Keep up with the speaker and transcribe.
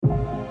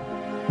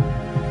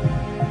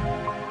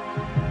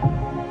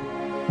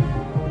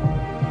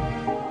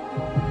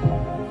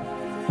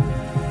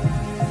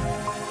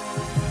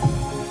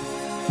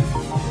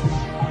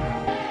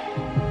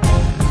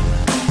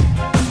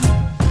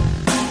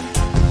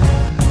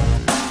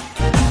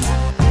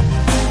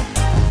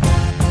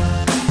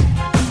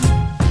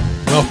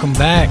Welcome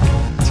back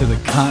to the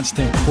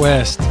Constant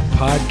Quest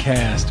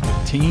podcast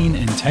with Teen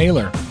and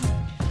Taylor.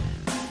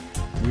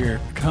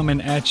 We're coming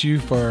at you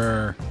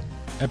for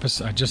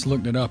episode, I just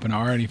looked it up and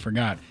I already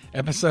forgot,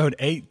 episode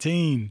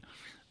 18.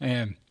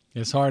 And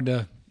it's hard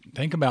to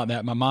think about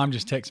that. My mom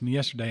just texted me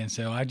yesterday and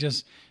said, I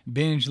just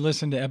binge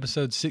listened to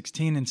episodes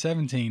 16 and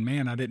 17.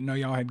 Man, I didn't know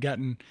y'all had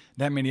gotten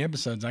that many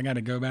episodes. I got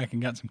to go back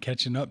and got some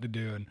catching up to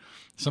do. And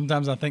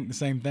sometimes I think the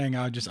same thing.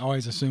 I just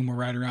always assume we're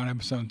right around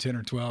episode 10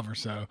 or 12 or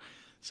so.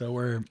 So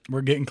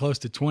we're getting close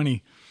to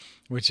 20,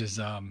 which is,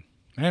 man,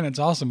 it's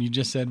awesome. You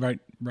just said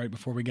right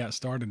before we got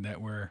started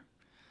that we're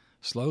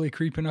slowly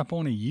creeping up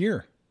on a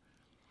year.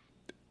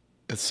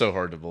 It's so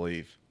hard to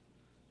believe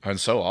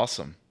and so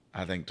awesome,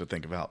 I think, to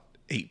think about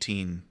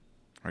 18,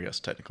 or I guess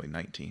technically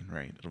 19,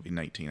 right? It'll be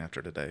 19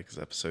 after today because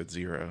episode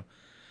 0.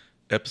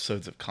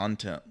 Episodes of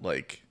content,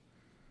 like,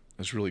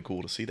 it's really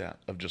cool to see that,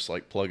 of just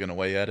like plugging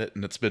away at it.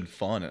 And it's been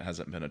fun. It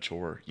hasn't been a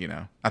chore, you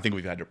know? I think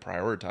we've had to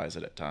prioritize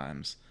it at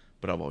times,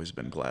 but I've always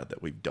been glad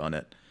that we've done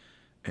it,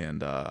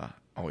 and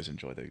always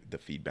enjoy the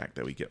feedback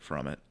that we get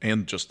from it,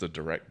 and just the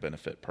direct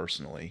benefit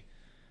personally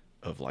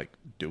of like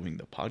doing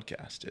the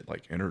podcast. It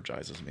like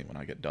energizes me when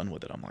I get done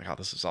with it. I'm like, oh,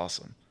 this is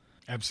awesome.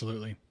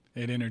 Absolutely.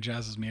 It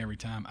energizes me every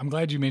time. I'm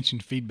glad you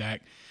mentioned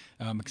feedback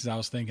because I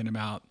was thinking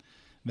about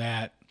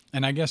that,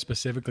 and I guess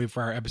specifically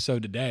for our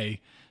episode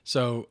today.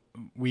 So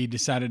we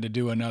decided to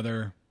do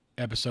another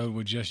episode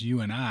with just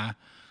you and I.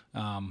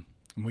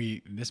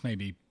 This may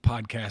be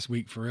podcast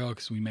week for real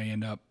because we may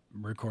end up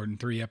recording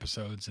 3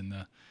 episodes in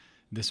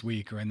this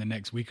week or in the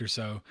next week or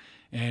so,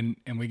 and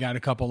we got a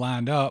couple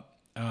lined up,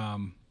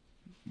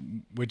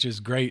 which is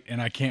great,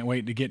 and I can't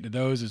wait to get to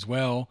those as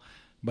well.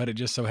 But it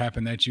just so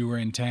happened that you were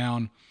in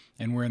town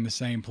and we're in the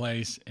same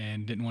place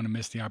and didn't want to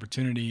miss the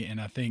opportunity. And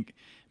I think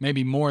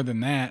maybe more than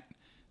that,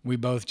 we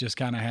both just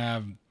kind of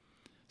have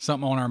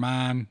something on our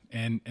mind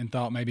and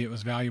thought maybe it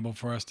was valuable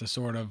for us to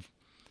sort of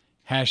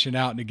hash it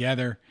out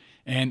together.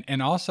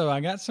 And also I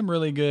got some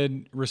really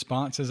good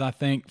responses, I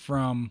think,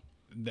 from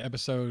the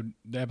episode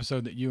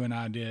that you and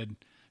I did,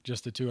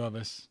 just the two of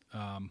us,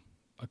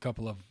 a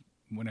couple of,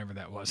 whenever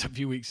that was, a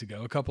few weeks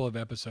ago, a couple of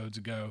episodes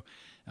ago.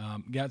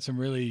 Got some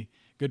really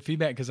good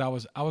feedback because I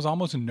was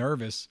almost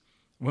nervous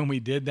when we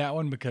did that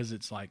one, because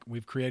it's like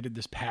we've created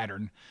this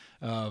pattern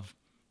of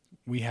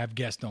we have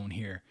guests on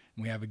here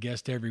and we have a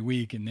guest every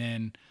week, and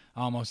then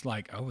almost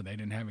like, oh, they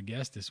didn't have a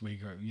guest this week,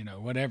 or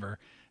whatever.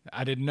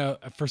 I didn't know,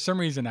 for some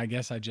reason. I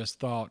guess I just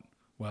thought,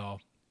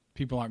 well,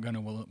 people aren't going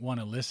to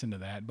want to listen to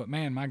that. But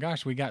man, my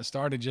gosh, we got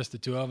started just the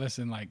two of us,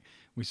 and like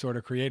we sort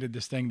of created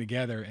this thing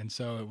together, and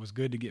so it was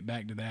good to get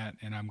back to that.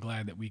 And I'm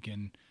glad that we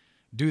can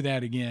do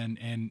that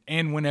again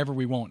and whenever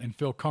we want, and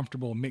feel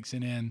comfortable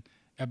mixing in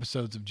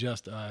episodes of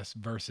just us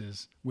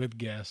versus with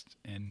guests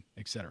and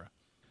etc.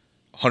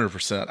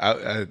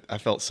 100%. I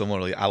felt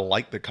similarly. I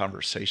liked the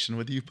conversation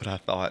with you, but I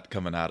thought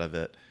coming out of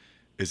it,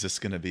 is this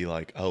going to be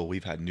like, oh,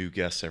 we've had new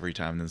guests every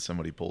time, and then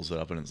somebody pulls it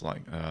up and it's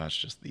like, oh, it's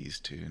just these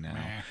two now.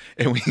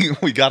 And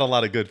we got a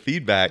lot of good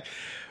feedback,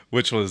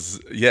 which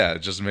was, it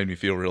just made me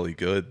feel really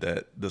good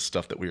that the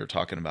stuff that we were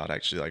talking about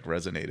actually like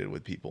resonated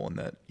with people, and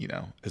that,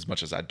 as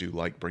much as I do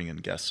like bringing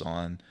guests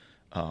on,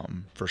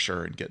 for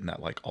sure, and getting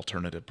that like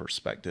alternative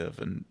perspective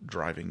and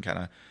driving kind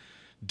of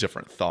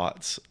different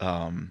thoughts,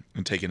 and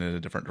taking it in a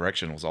different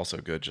direction was also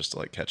good, just to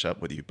like catch up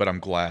with you. But I'm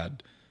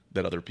glad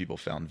that other people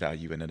found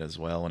value in it as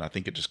well. And I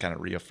think it just kind of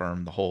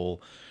reaffirmed the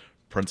whole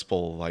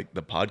principle, like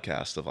the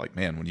podcast, of like,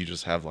 man, when you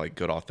just have like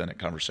good, authentic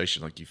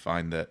conversation, like you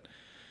find that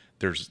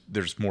there's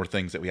more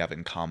things that we have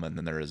in common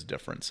than there is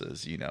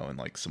differences, and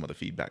like some of the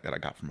feedback that I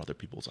got from other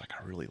people was like,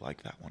 I really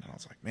like that one. And I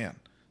was like, man,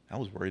 I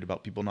was worried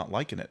about people not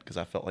liking it because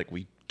I felt like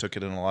we took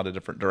it in a lot of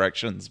different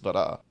directions.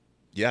 But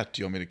do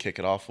you want me to kick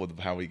it off with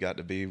how we got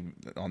to be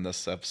on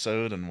this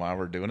episode and why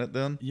we're doing it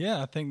then?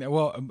 Yeah, I think that,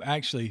 well,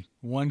 actually,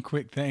 one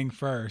quick thing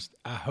first.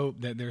 I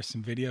hope that there's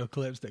some video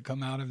clips that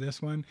come out of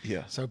this one.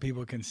 Yeah. So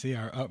people can see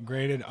our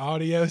upgraded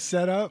audio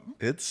setup.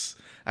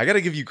 I got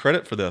to give you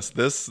credit for this.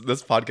 This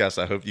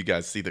podcast, I hope you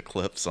guys see the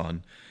clips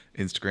on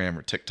Instagram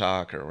or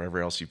TikTok or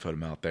wherever else you put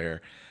them out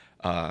there.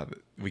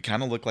 We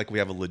kind of look like we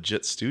have a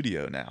legit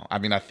studio now. I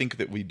mean, I think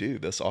that we do.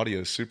 This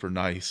audio is super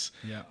nice.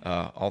 Yeah.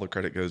 All the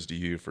credit goes to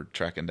you for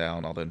tracking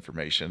down all the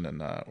information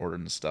and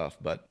ordering the stuff.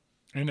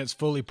 And it's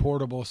fully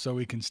portable, so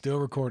we can still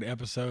record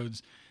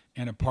episodes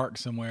in a park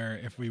somewhere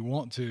if we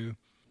want to.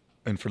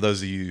 And for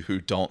those of you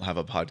who don't have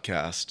a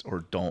podcast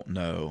or don't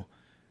know,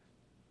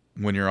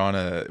 when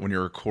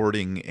you're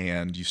recording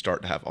and you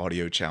start to have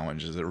audio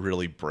challenges, it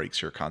really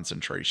breaks your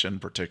concentration,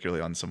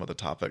 particularly on some of the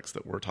topics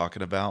that we're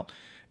talking about.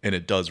 And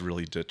it does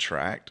really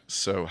detract.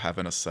 So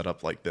having a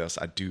setup like this,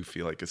 I do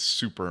feel like is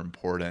super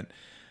important,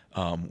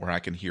 where I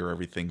can hear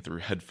everything through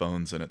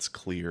headphones and it's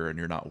clear and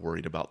you're not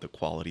worried about the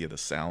quality of the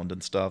sound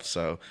and stuff.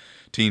 So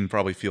Teen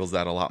probably feels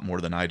that a lot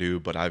more than I do,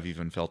 but I've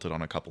even felt it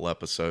on a couple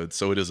episodes.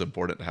 So it is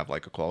important to have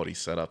like a quality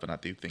setup, and I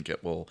do think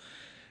it will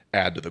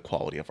add to the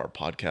quality of our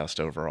podcast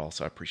overall.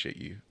 So I appreciate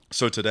you.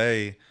 So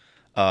today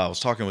I was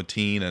talking with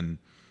Teen, and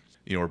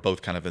we're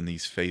both kind of in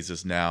these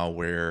phases now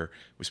where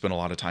we spend a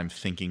lot of time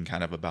thinking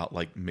kind of about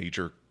like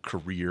major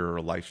career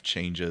or life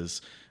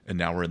changes, and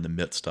now we're in the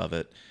midst of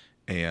it.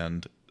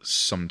 And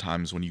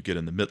sometimes when you get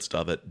in the midst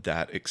of it,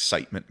 that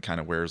excitement kind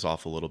of wears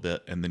off a little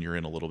bit, and then you're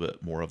in a little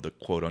bit more of the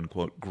quote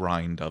unquote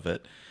grind of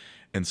it.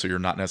 And so you're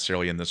not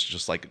necessarily in this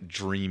just like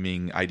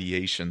dreaming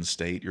ideation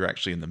state. You're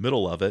actually in the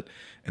middle of it.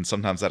 And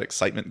sometimes that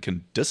excitement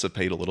can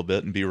dissipate a little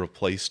bit and be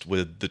replaced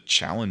with the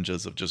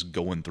challenges of just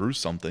going through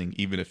something,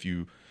 even if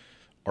you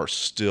are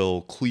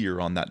still clear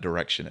on that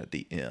direction at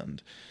the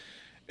end.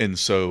 And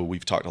so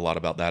we've talked a lot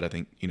about that. I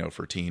think,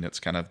 for teen, it's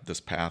kind of this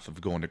path of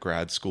going to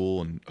grad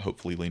school and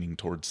hopefully leaning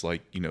towards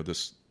like,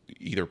 this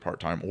either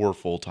part-time or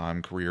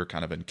full-time career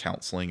kind of in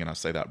counseling. And I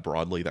say that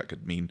broadly, that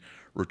could mean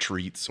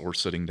retreats or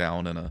sitting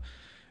down in a,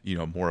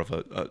 more of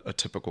a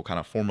typical kind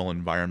of formal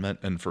environment.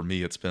 And for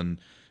me, it's been,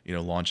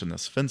 launching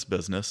this fence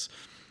business.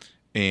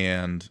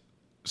 And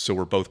so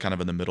we're both kind of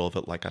in the middle of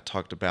it, like I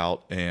talked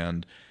about.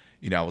 And,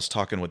 I was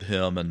talking with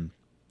him, and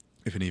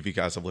if any of you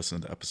guys have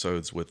listened to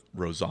episodes with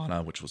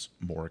Rosanna, which was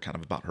more kind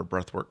of about her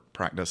breathwork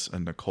practice,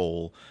 and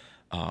Nicole,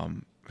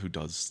 who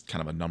does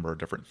kind of a number of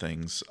different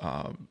things,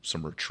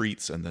 some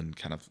retreats, and then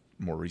kind of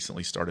more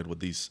recently started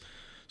with these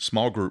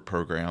small group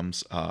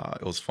programs.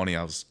 It was funny.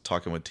 I was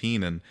talking with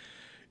Teen, and,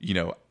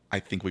 I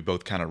think we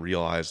both kind of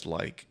realized,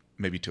 like,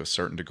 maybe to a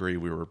certain degree,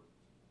 we're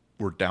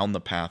down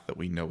the path that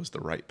we know is the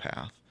right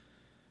path.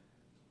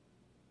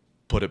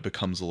 But it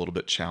becomes a little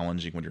bit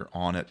challenging when you're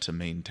on it to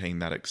maintain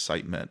that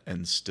excitement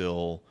and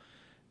still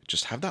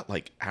just have that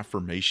like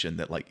affirmation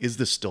that like, is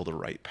this still the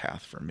right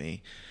path for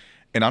me?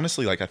 And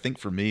honestly, like, I think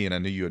for me, and I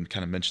knew you had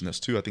kind of mentioned this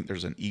too, I think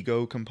there's an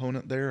ego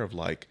component there of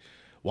like,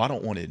 well, I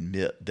don't want to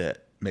admit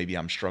that maybe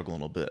I'm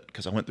struggling a little bit,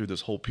 because I went through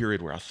this whole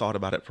period where I thought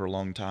about it for a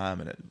long time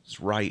and it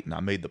was right. And I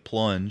made the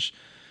plunge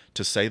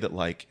to say that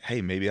like,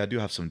 hey, maybe I do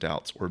have some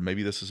doubts, or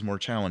maybe this is more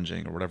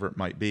challenging, or whatever it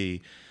might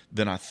be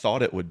than I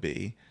thought it would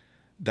be.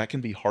 That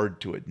can be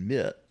hard to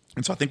admit.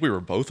 And so I think we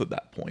were both at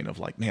that point of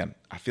like, man,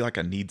 I feel like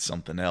I need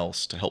something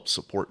else to help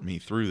support me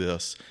through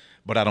this,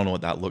 but I don't know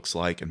what that looks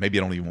like. And maybe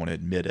I don't even want to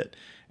admit it.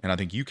 And I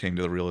think you came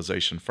to the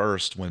realization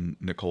first when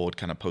Nicole had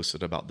kind of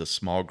posted about this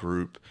small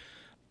group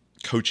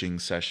coaching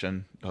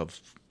session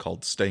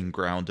called Staying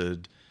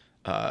Grounded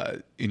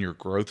in Your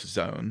Growth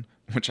Zone,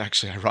 which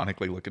actually,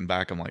 ironically, looking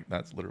back, I'm like,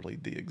 that's literally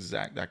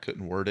I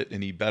couldn't word it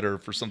any better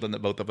for something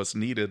that both of us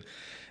needed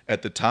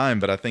at the time.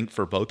 But I think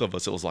for both of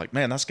us, it was like,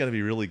 man, that's got to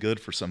be really good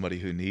for somebody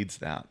who needs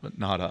that, but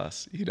not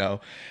us,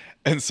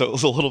 And so it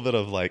was a little bit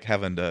of like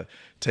having to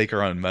take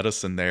our own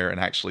medicine there and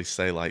actually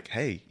say like,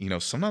 hey,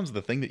 sometimes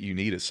the thing that you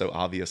need is so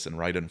obvious and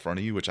right in front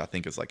of you, which I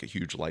think is like a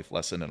huge life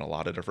lesson in a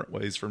lot of different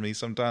ways for me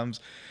sometimes.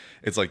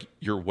 It's like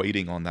you're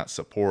waiting on that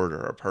support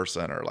or a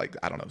person or like,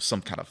 I don't know,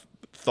 some kind of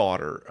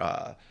thought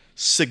or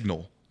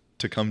signal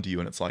to come to you.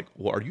 And it's like,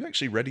 well, are you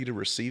actually ready to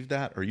receive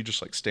that? Or are you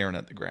just like staring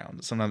at the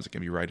ground? Sometimes it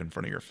can be right in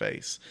front of your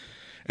face.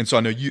 And so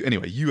I know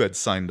you had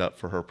signed up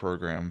for her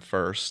program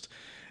first.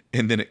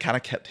 And then it kind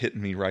of kept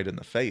hitting me right in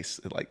the face.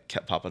 It like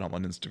kept popping up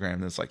on Instagram.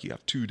 And it's like, you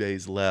have 2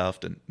 days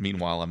left. And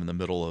meanwhile, I'm in the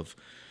middle of,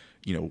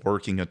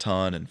 working a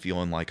ton and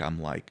feeling like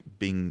I'm like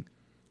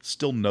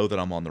still know that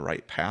I'm on the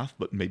right path,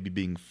 but maybe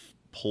being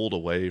pulled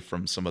away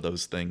from some of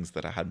those things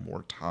that I had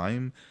more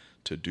time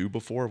to do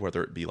before,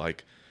 whether it be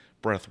like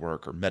breath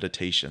work or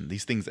meditation,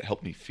 these things that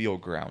help me feel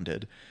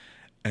grounded.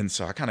 And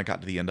so I kind of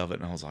got to the end of it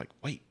and I was like,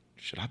 wait,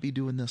 should I be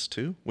doing this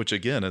too? Which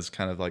again is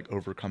kind of like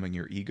overcoming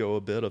your ego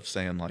a bit of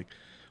saying like,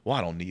 well,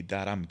 I don't need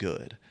that, I'm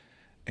good.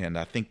 And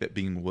I think that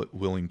being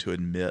willing to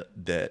admit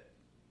that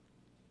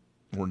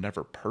we're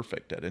never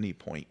perfect at any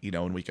point,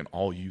 and we can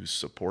all use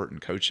support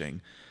and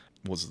coaching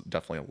was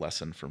definitely a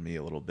lesson for me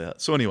a little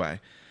bit. So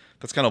anyway,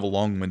 that's kind of a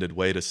long-winded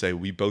way to say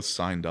we both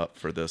signed up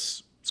for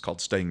this. It's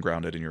called Staying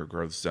Grounded in Your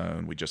Growth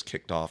Zone. We just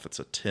kicked off. It's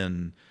a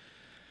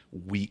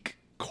 10-week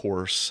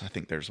course. I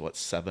think there's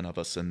 7 of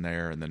us in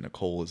there, and then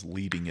Nicole is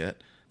leading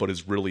it, but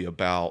is really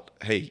about,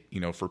 hey,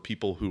 for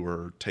people who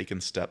are taking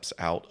steps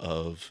out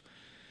of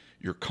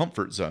your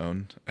comfort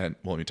zone. And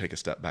well, let me take a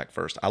step back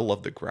first. I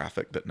love the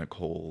graphic that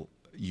Nicole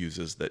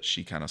uses that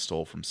she kind of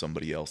stole from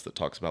somebody else that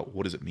talks about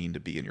what does it mean to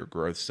be in your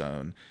growth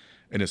zone.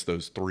 And it's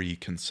those 3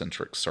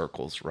 concentric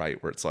circles,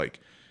 right? Where it's like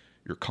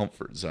your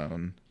comfort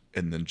zone,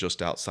 and then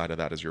just outside of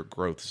that is your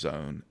growth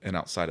zone, and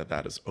outside of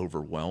that is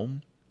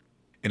overwhelm.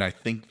 And I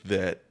think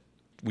that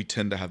we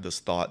tend to have this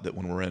thought that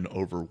when we're in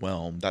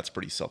overwhelm, that's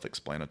pretty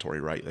self-explanatory,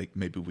 right? Like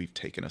maybe we've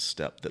taken a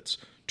step that's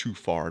too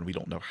far and we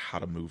don't know how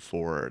to move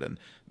forward, and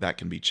that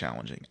can be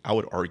challenging. I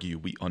would argue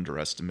we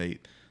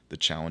underestimate the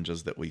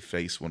challenges that we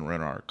face when we're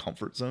in our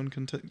comfort zone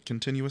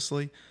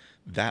continuously.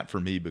 That for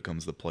me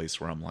becomes the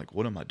place where I'm like,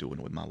 what am I doing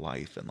with my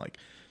life? And like,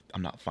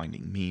 I'm not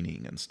finding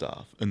meaning and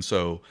stuff. And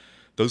so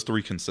those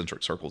 3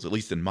 concentric circles, at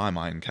least in my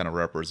mind, kind of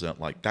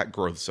represent like that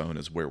growth zone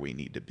is where we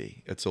need to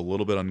be. It's a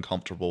little bit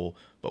uncomfortable,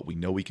 but we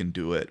know we can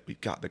do it. We've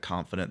got the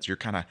confidence. You're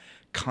kind of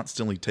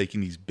constantly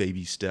taking these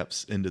baby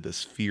steps into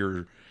this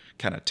fear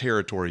kind of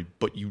territory,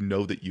 but you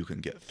know that you can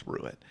get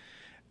through it.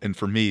 And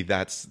for me,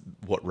 that's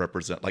what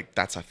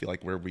that's, I feel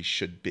like, where we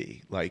should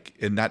be. Like,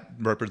 and that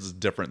represents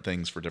different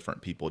things for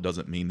different people. It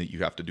doesn't mean that you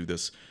have to do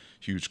this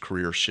huge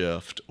career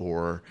shift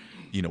or,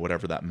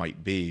 whatever that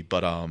might be.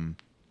 But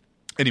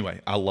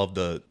anyway, I love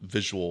the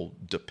visual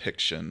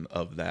depiction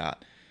of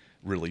that.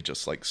 Really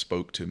just like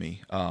spoke to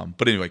me.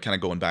 But anyway, kind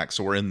of going back.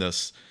 So we're in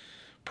this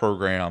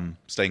program,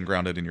 Staying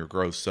Grounded in Your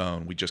Growth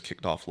Zone. We just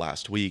kicked off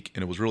last week,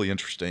 and it was really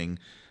interesting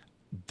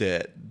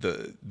that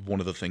one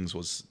of the things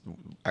was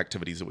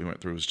activities that we went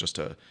through was just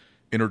to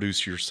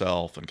introduce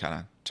yourself and kind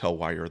of tell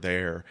why you're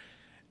there.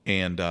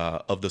 And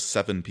of the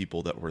 7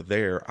 people that were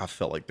there, I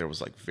felt like there was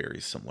like very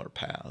similar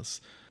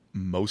paths.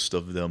 Most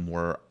of them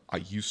were, I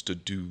used to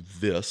do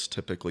this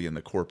typically in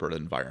the corporate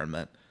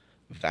environment.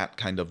 That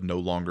kind of no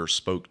longer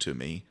spoke to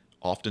me,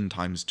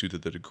 oftentimes to the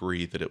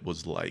degree that it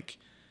was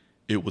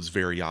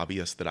very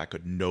obvious that I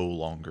could no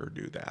longer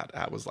do that.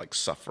 I was like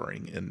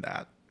suffering in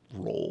that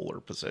role or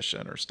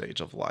position or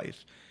stage of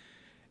life.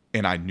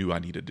 And I knew I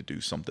needed to do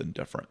something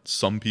different.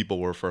 Some people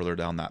were further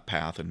down that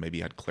path and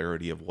maybe had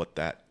clarity of what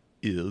that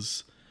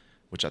is,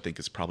 which I think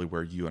is probably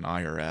where you and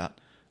I are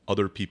at.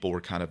 Other people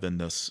were kind of in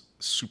this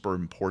super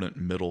important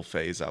middle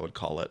phase, I would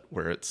call it,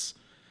 where it's,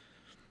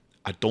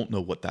 I don't know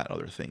what that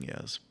other thing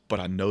is, but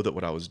I know that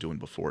what I was doing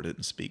before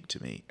didn't speak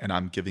to me. And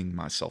I'm giving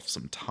myself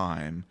some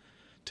time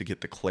to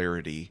get the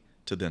clarity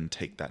to then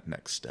take that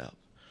next step.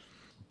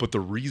 But the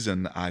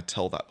reason I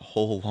tell that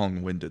whole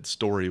long-winded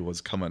story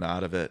was coming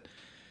out of it.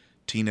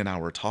 Tina and I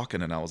were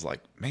talking, and I was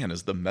like, man,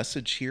 is the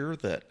message here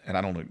that, and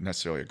I don't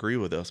necessarily agree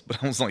with this,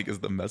 but I was like,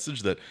 is the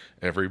message that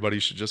everybody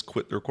should just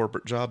quit their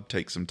corporate job,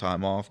 take some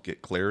time off,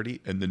 get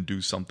clarity, and then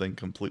do something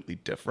completely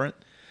different?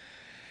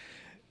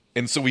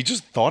 And so we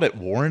just thought it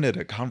warranted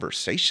a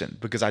conversation,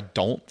 because I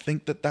don't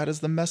think that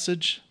is the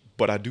message,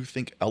 but I do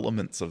think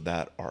elements of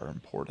that are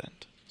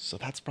important. So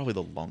that's probably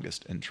the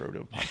longest intro to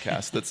a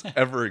podcast that's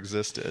ever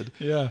existed.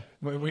 Yeah.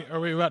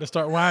 Are we about to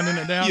start winding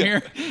it down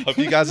here? Hope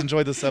you guys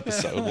enjoyed this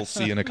episode. We'll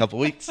see you in a couple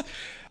weeks.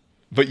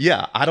 But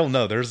yeah, I don't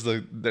know.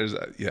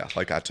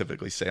 Like I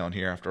typically say on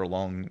here, after a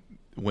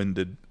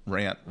long-winded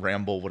rant,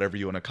 ramble, whatever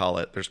you want to call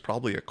it, there's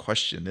probably a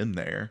question in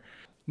there.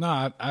 No,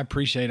 I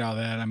appreciate all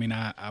that. I mean,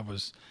 I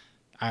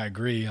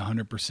agree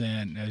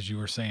 100%. As you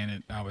were saying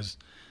it, I was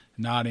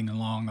nodding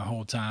along the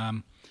whole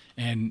time.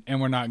 And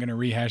we're not going to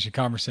rehash a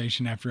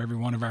conversation after every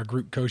one of our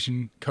group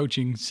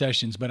coaching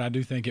sessions, but I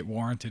do think it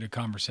warranted a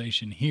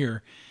conversation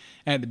here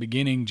at the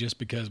beginning, just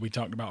because we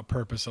talked about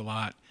purpose a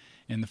lot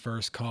in the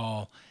first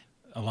call.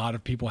 A lot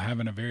of people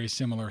having a very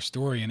similar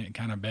story, and it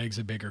kind of begs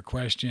a bigger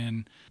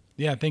question.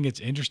 Yeah, I think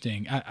it's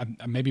interesting.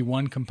 Maybe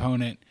one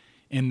component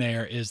in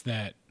there is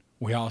that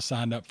we all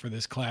signed up for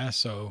this class,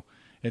 so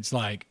it's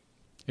like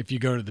if you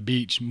go to the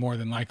beach, more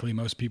than likely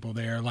most people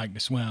there like to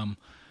swim.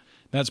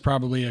 That's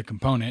probably a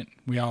component.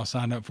 We all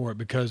signed up for it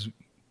because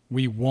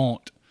we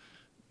want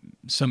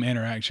some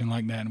interaction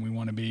like that, and we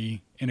want to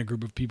be in a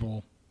group of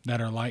people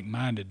that are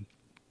like-minded.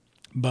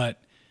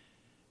 But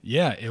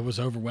yeah, it was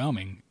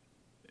overwhelmingly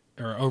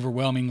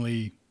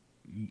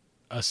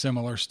a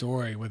similar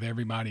story with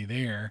everybody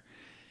there.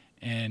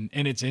 And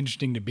it's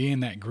interesting to be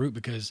in that group,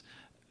 because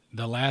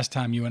the last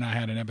time you and I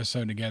had an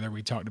episode together,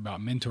 we talked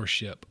about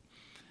mentorship,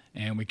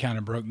 and we kind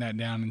of broke that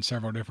down in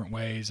several different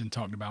ways and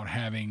talked about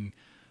having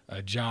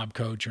a job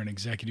coach or an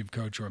executive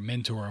coach or a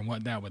mentor and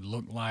what that would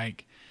look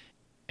like.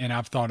 And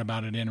I've thought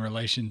about it in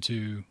relation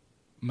to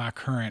my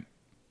current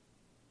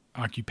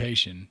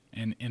occupation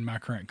and in my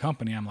current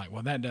company. I'm like,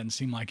 well, that doesn't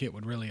seem like it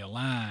would really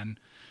align,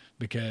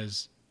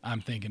 because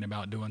I'm thinking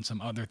about doing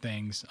some other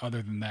things.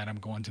 Other than that, I'm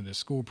going to the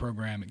school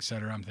program, et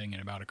cetera. I'm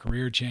thinking about a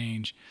career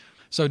change.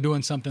 So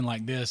doing something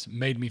like this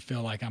made me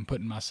feel like I'm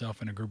putting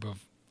myself in a group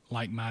of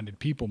like-minded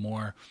people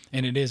more.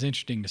 And it is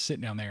interesting to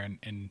sit down there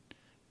and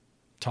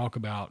talk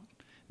about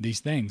these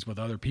things with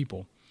other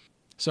people.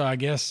 So I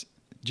guess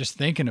just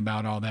thinking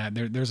about all that,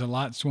 there's a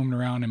lot swimming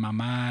around in my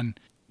mind.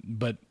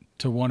 But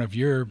to one of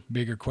your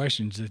bigger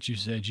questions that you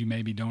said you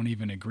maybe don't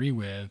even agree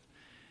with,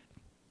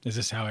 is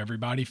this how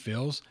everybody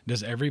feels?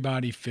 Does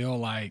everybody feel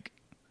like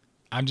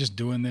I'm just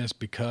doing this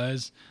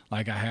because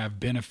like I have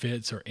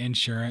benefits or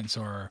insurance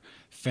or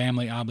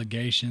family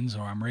obligations,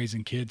 or I'm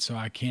raising kids so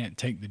I can't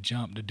take the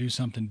jump to do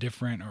something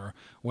different, or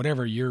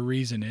whatever your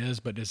reason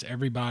is? But does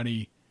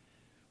everybody,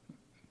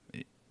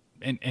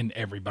 and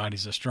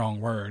everybody's a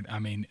strong word. I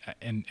mean,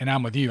 and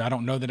I'm with you. I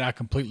don't know that I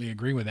completely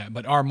agree with that,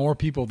 but are more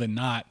people than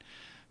not,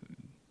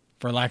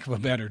 for lack of a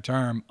better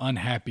term,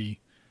 unhappy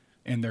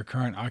in their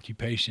current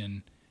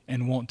occupation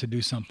and want to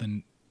do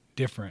something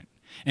different?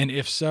 And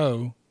if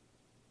so,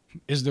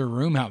 is there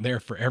room out there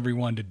for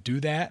everyone to do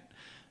that?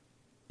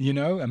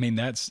 I mean,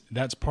 that's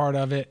part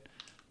of it.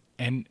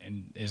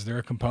 And is there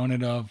a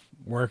component of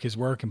work is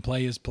work and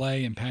play is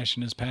play and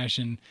passion is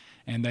passion,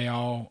 and they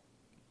all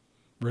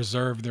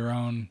reserve their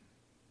own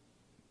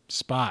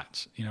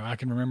spots? I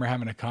can remember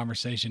having a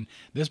conversation.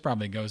 This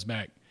probably goes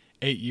back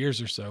 8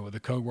 years or so with a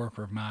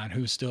coworker of mine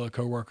who's still a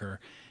coworker,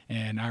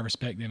 and I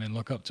respect him and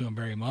look up to him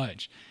very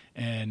much.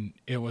 And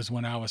it was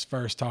when I was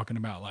first talking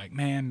about like,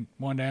 man,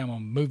 one day I'm going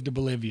to move to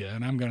Bolivia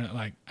and I'm going to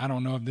like, I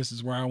don't know if this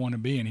is where I want to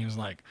be. And he was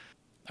like,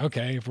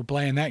 okay, if we're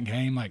playing that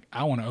game, like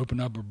I want to open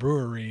up a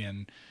brewery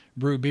and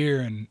brew beer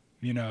and,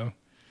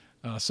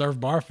 serve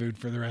bar food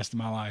for the rest of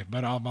my life.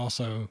 But I've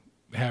also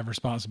have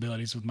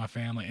responsibilities with my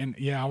family. And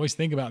yeah, I always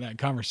think about that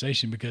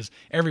conversation because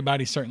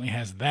everybody certainly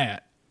has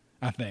that.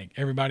 I think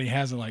everybody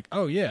has it like,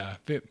 oh yeah,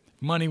 if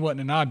money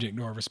wasn't an object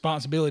or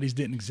responsibilities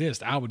didn't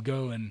exist, I would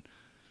go and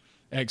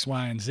X,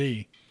 Y, and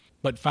Z.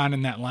 But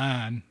finding that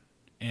line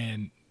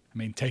and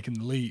taking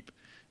the leap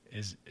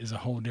is a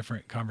whole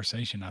different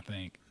conversation, I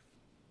think.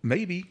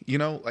 Maybe,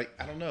 like,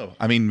 I don't know.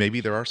 Maybe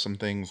there are some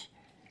things.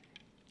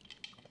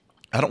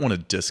 I don't want to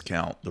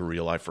discount the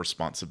real life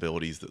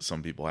responsibilities that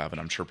some people have. And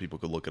I'm sure people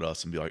could look at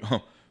us and be like,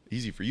 oh,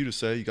 easy for you to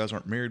say, you guys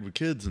aren't married with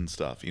kids and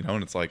stuff,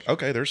 and it's like,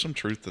 okay, there's some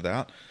truth to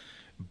that.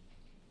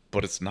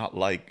 But it's not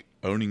like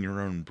owning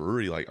your own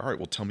brewery. Like, all right,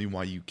 well, tell me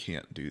why you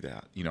can't do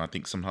that. I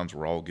think sometimes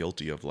we're all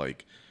guilty of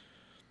like,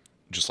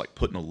 just like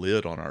putting a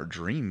lid on our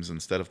dreams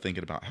instead of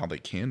thinking about how they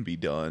can be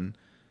done.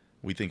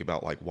 We think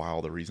about like, why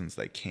all the reasons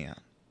they can't.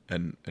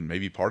 And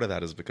maybe part of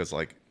that is because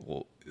like,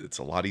 well, it's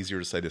a lot easier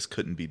to say this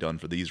couldn't be done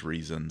for these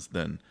reasons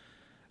than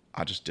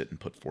I just didn't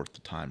put forth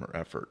the time or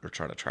effort or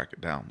try to track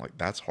it down. Like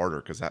that's harder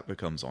because that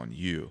becomes on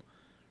you,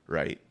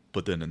 right?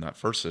 But then in that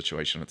first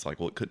situation, it's like,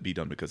 well, it couldn't be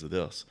done because of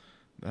this.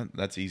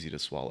 That's easy to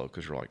swallow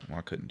because you're like, well,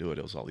 I couldn't do it.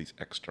 It was all these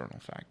external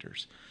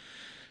factors.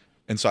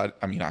 And so,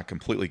 I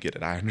completely get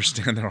it. I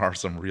understand there are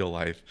some real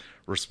life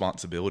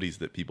responsibilities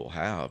that people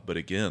have. But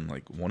again,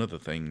 like one of the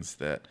things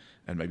that,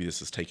 and maybe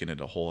this is taken in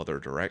a whole other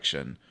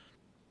direction,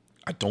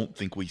 I don't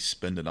think we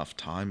spend enough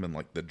time in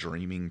like the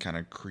dreaming kind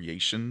of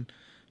creation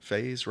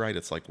phase, right?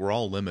 It's like we're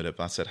all limited. If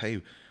I said,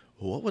 hey,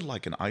 what would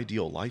like an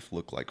ideal life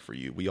look like for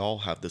you? We all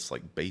have this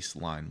like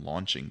baseline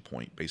launching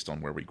point based on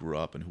where we grew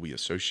up and who we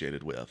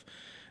associated with.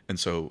 And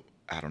so,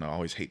 I don't know, I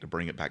always hate to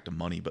bring it back to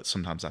money, but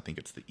sometimes I think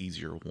it's the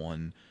easier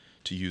one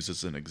to use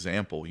as an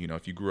example.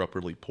 If you grew up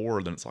really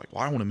poor, then it's like,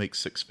 well, I want to make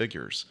six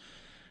figures.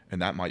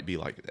 And that might be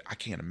like, I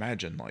can't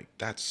imagine like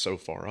that's so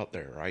far up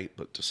there, right?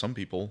 But to some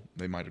people,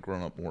 they might have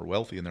grown up more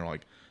wealthy and they're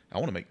like, I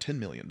want to make $10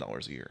 million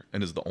a year.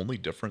 And is the only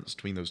difference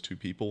between those two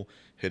people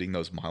hitting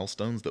those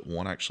milestones that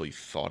one actually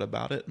thought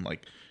about it and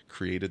like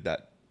created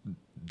that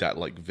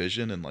like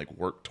vision and like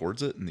worked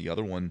towards it, and the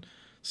other one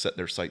set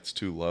their sights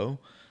too low?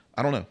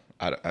 I don't know.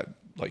 I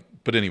like,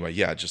 but anyway,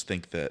 yeah, I just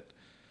think that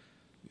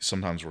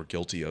sometimes we're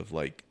guilty of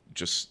like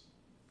just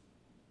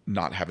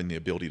not having the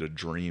ability to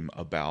dream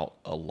about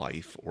a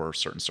life or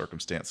certain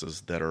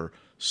circumstances that are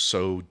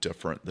so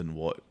different than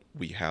what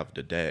we have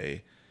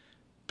today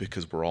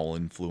because we're all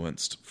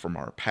influenced from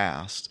our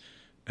past.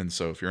 And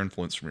so if you're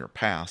influenced from your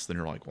past, then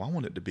you're like, well, I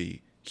want it to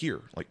be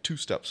here, like 2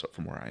 steps up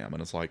from where I am.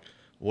 And it's like,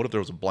 what if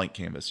there was a blank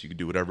canvas? You could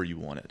do whatever you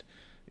wanted.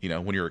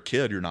 When you're a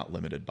kid, you're not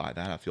limited by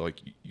that. I feel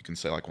like you can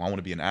say like, well, I want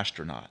to be an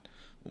astronaut.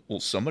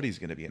 Well, somebody's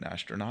going to be an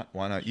astronaut.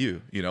 Why not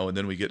you? And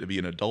then we get to be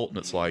an adult and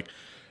it's like,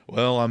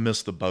 well, I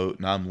missed the boat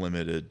and I'm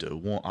limited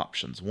to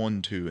options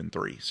 1, 2, and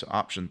 3. So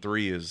option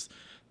 3 is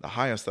the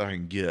highest that I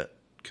can get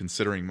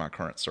considering my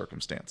current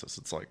circumstances.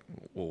 It's like,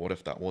 well, what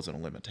if that wasn't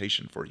a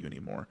limitation for you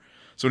anymore?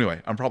 So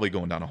anyway, I'm probably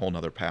going down a whole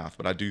nother path,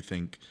 but I do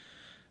think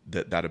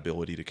that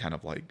ability to kind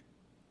of like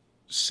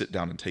sit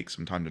down and take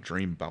some time to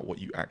dream about what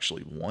you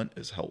actually want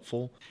is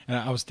helpful. And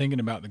I was thinking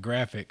about the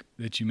graphic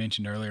that you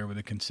mentioned earlier with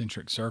the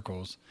concentric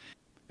circles.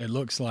 It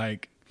looks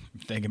like,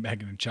 thinking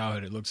back into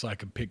childhood, it looks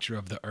like a picture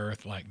of the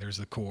earth. Like there's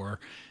the core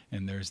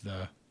and there's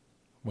the,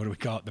 what do we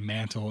call it? The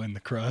mantle and the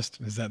crust.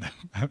 Is that,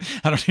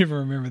 I don't even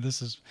remember.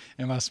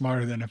 Am I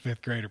smarter than a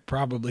 5th grader?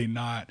 Probably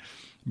not.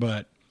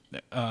 But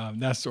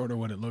that's sort of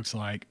what it looks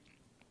like.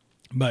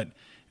 But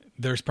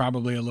there's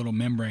probably a little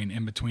membrane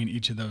in between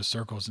each of those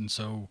circles. And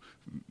so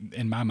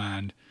in my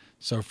mind,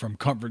 so from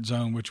comfort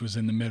zone, which was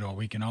in the middle,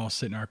 we can all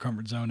sit in our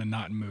comfort zone and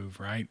not move,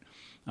 right?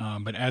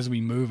 But as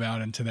we move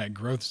out into that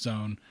growth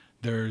zone,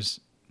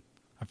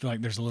 I feel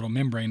like there's a little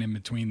membrane in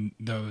between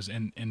those.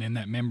 And in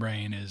that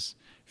membrane is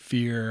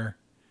fear,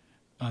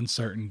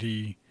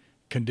 uncertainty,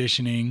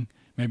 conditioning,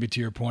 maybe to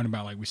your point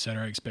about like we set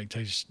our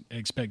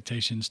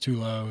expectations too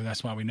low.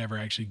 That's why we never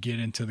actually get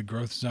into the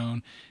growth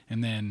zone.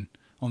 And then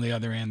on the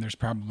other end, there's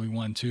probably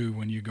one too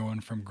when you're going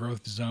from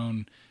growth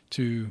zone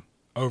to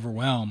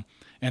overwhelm.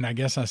 And I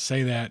guess I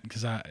say that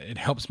because it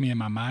helps me in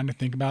my mind to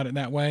think about it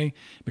that way,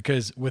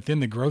 because within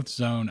the growth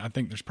zone, I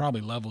think there's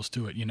probably levels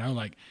to it,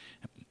 like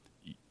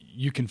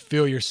you can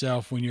feel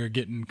yourself when you're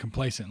getting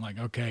complacent, like,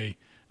 okay,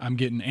 I'm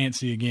getting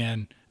antsy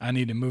again. I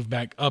need to move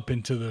back up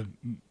into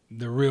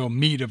the real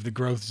meat of the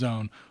growth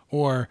zone.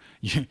 Or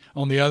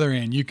on the other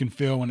end, you can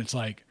feel when it's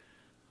like,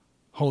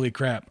 holy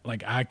crap,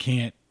 like I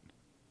can't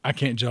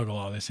juggle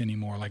all this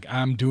anymore. Like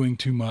I'm doing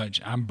too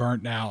much. I'm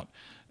burnt out,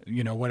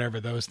 whatever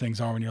those things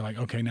are, when you're like,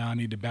 okay, now I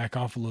need to back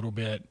off a little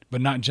bit, but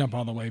not jump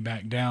all the way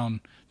back down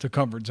to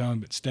comfort zone,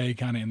 but stay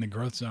kind of in the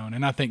growth zone.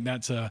 And I think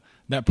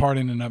that part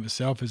in and of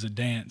itself is a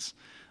dance.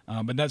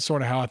 But that's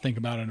sort of how I think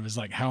about it. It was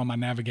like, how am I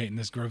navigating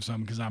this growth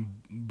zone? Because I'm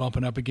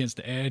bumping up against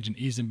the edge and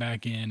easing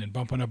back in, and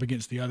bumping up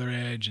against the other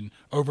edge and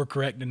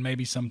overcorrecting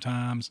maybe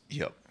sometimes.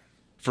 Yep,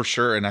 for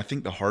sure. And I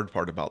think the hard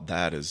part about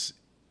that is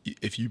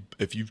if you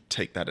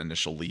take that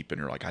initial leap and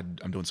you're like,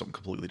 I'm doing something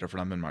completely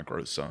different. I'm in my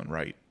growth zone,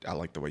 right? I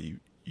like the way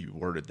you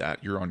worded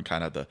that. You're on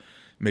kind of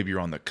maybe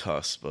you're on the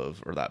cusp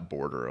of, or that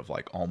border of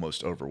like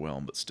almost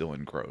overwhelmed, but still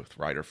in growth,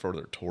 right? Or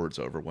further towards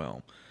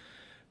overwhelm.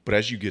 But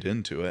as you get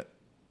into it,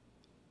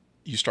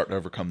 you start to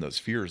overcome those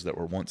fears that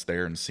were once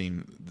there and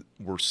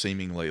were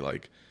seemingly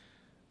like,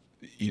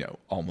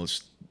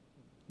 almost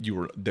you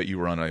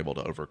were unable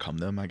to overcome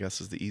them, I guess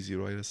is the easy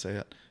way to say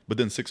it. But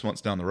then 6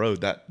 months down the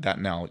road, that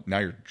now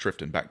you're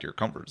drifting back to your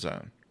comfort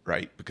zone,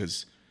 right?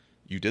 Because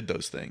you did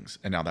those things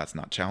and now that's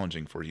not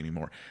challenging for you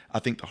anymore. I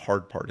think the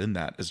hard part in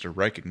that is to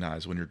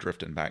recognize when you're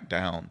drifting back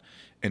down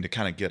and to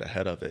kind of get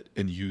ahead of it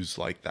and use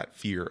like that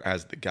fear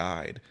as the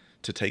guide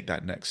to take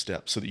that next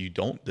step so that you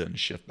don't then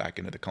shift back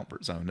into the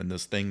comfort zone. And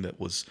this thing that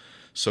was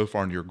so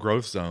far in your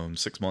growth zone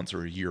 6 months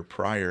or a year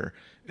prior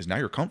is now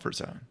your comfort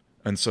zone.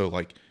 And so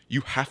like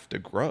you have to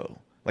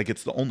grow. Like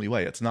it's the only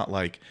way. It's not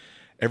like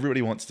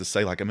everybody wants to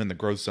say like I'm in the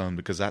growth zone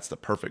because that's the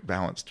perfect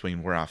balance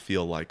between where I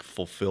feel like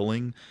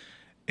fulfilling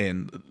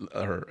and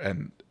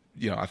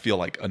I feel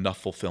like enough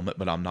fulfillment,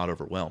 but I'm not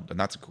overwhelmed. And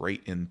that's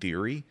great in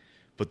theory.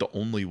 But the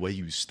only way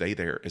you stay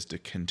there is to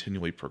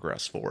continually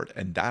progress forward.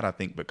 And that I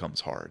think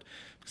becomes hard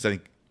because I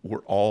think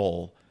we're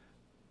all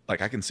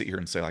like, I can sit here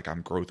and say like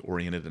I'm growth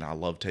oriented and I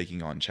love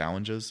taking on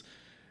challenges,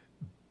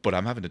 but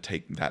I'm having to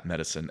take that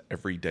medicine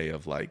every day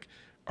of like,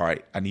 all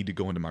right, I need to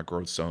go into my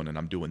growth zone and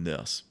I'm doing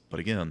this. But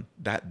again,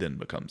 that then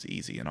becomes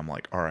easy. And I'm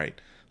like, all right,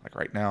 like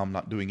right now I'm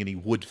not doing any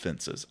wood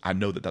fences. I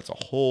know that that's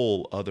a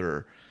whole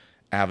other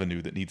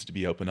avenue that needs to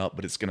be opened up,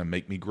 but it's going to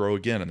make me grow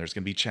again. And there's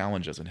going to be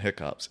challenges and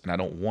hiccups. And I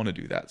don't want to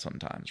do that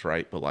sometimes,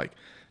 right? But like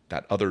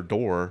that other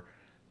door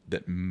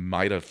that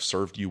might have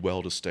served you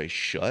well to stay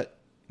shut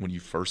when you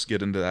first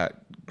get into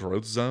that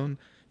growth zone,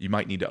 you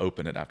might need to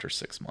open it after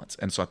 6 months.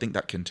 And so I think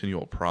that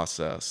continual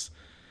process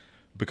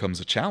becomes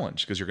a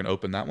challenge because you're going to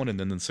open that one. And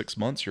then in 6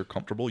 months, you're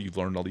comfortable. You've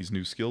learned all these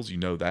new skills, you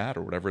know that,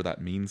 or whatever that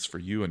means for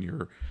you and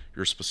your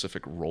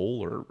specific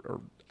role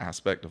or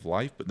aspect of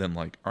life. But then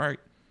like, all right,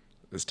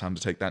 it's time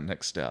to take that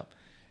next step.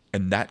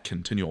 And that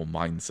continual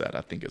mindset,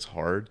 I think, is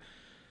hard.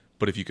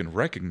 But if you can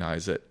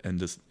recognize it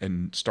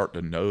and start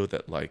to know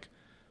that like,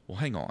 well,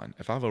 hang on,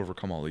 if I've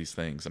overcome all these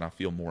things and I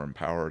feel more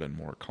empowered and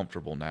more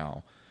comfortable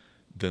now,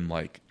 then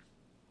like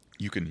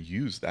you can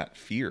use that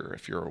fear,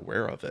 if you're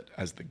aware of it,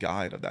 as the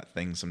guide of that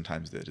thing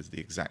sometimes that is the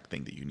exact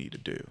thing that you need to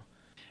do.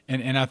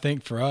 And I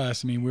think for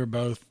us, I mean, we're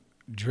both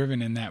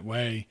driven in that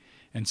way.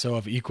 And so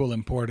of equal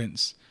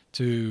importance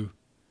to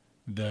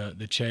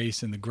the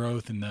chase and the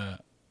growth and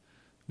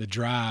the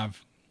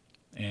drive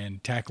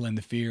and tackling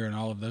the fear and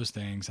all of those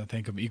things, I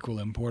think of equal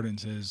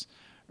importance is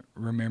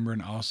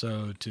remembering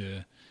also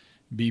to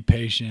be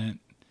patient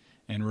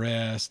and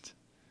rest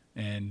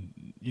and,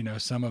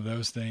 some of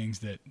those things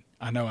that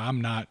I know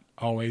I'm not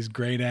always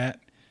great at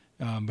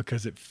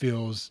because it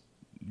feels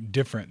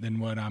different than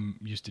what I'm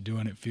used to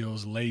doing. It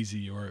feels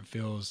lazy or it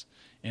feels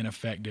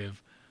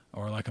ineffective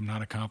or like I'm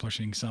not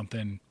accomplishing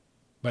something.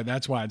 But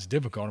that's why it's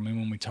difficult. I mean,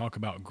 when we talk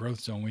about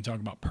growth zone, we talk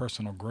about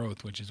personal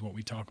growth, which is what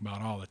we talk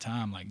about all the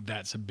time. Like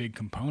that's a big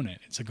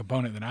component. It's a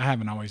component that I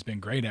haven't always been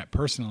great at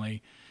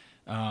personally.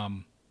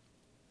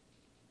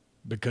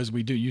 Because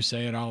we do, you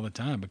say it all the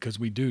time, because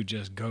we do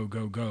just go,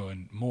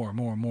 and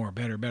more,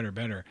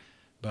 better.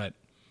 But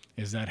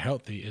is that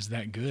healthy? Is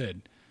that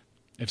good?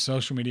 If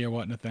social media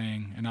wasn't a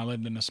thing and I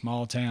lived in a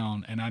small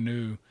town and I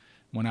knew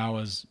by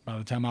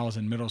the time I was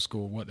in middle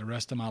school, what the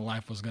rest of my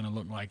life was going to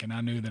look like. And I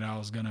knew that I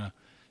was going to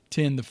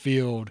tend the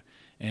field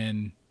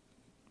and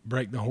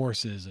break the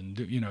horses and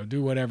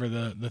do whatever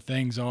the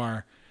things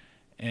are.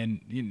 And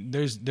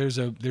there's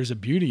a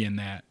beauty in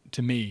that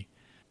to me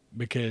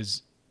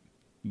because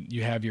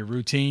you have your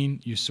routine,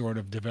 you sort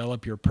of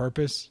develop your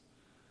purpose.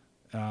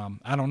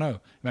 I don't know.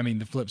 I mean,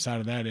 the flip side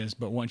of that is,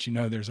 but once you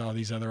know there's all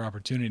these other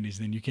opportunities,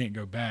 then you can't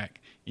go back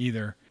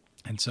either.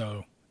 And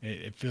so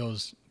it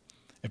feels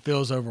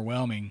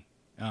overwhelming.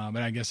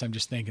 But I guess I'm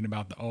just thinking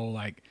about the old,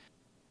 like,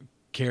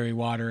 carry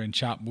water and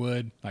chop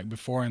wood, like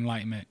before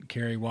enlightenment,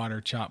 carry water,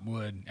 chop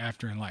wood,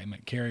 after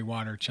enlightenment, carry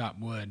water, chop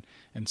wood.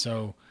 And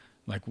so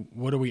like,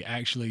 what are we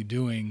actually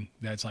doing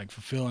that's like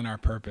fulfilling our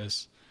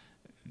purpose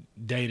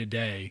day to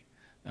day?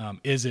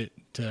 Is it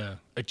to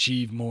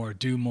achieve more,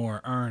 do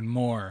more, earn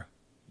more?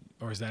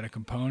 Or is that a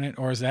component?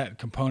 Or is that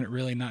component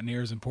really not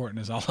near as important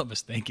as all of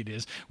us think it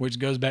is? Which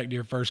goes back to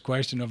your first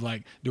question of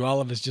like, do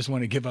all of us just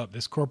want to give up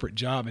this corporate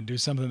job and do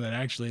something that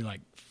actually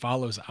like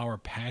follows our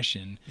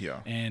passion? Yeah.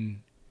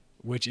 And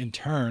which in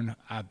turn,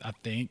 I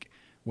think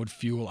would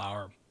fuel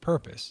our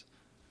purpose.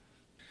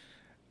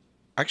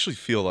 I actually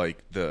feel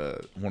like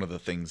one of the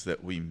things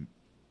that we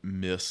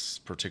miss,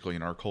 particularly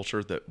in our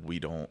culture,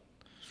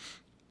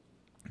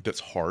 that's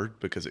hard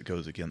because it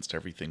goes against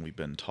everything we've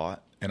been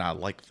taught. And I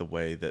like the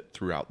way that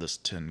throughout this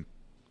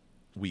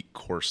 10-week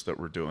course that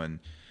we're doing,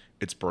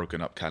 it's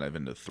broken up kind of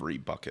into 3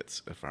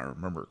 buckets, if I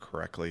remember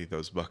correctly.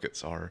 Those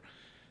buckets are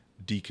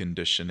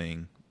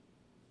deconditioning,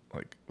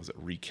 like, was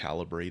it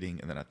recalibrating?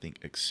 And then I think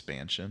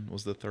expansion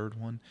was the third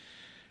one.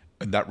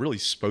 And that really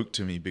spoke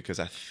to me because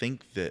I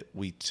think that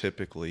we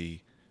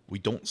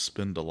don't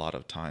spend a lot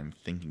of time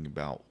thinking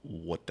about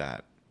what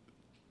that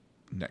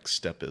next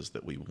step is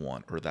that we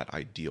want, or that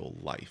ideal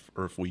life.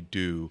 Or if we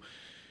do,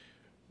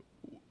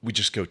 we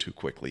just go too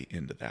quickly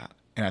into that.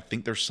 And I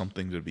think there's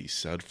something to be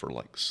said for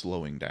like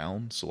slowing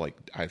down. So like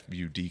I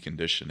view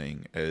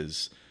deconditioning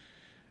as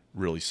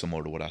really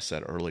similar to what I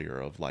said earlier,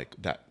 of like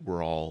that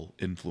we're all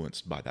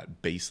influenced by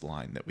that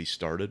baseline that we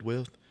started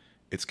with.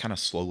 It's kind of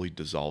slowly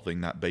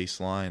dissolving that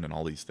baseline and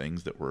all these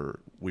things that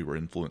we were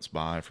influenced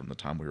by from the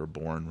time we were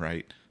born,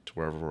 right, to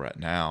wherever we're at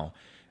now,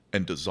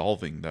 and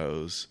dissolving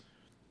those.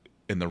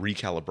 And the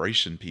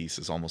recalibration piece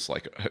is almost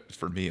like,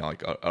 for me,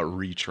 like a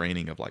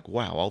retraining of like,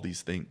 wow, all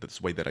these things, this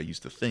way that I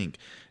used to think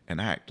and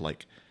act,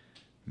 like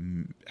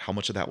how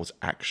much of that was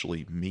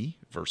actually me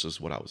versus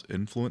what I was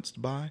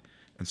influenced by.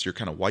 And so you're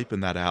kind of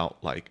wiping that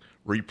out, like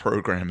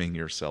reprogramming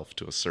yourself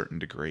to a certain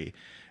degree.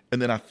 And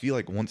then I feel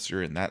like once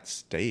you're in that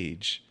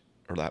stage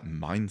or that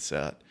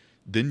mindset,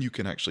 then you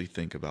can actually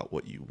think about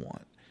what you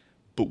want.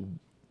 But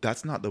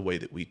that's not the way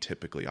that we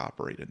typically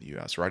operate in the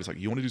US, right? It's like,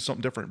 you want to do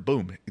something different,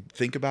 boom,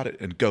 think about it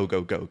and go,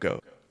 go, go, go.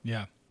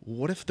 Yeah.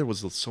 What if there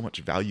was so much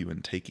value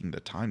in taking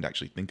the time to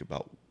actually think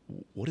about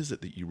what is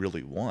it that you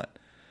really want?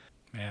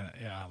 Man,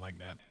 yeah, I like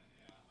that.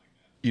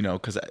 You know,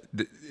 because,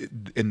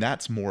 and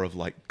that's more of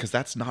like, because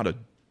that's not a,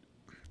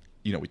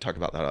 you know, we talk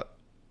about that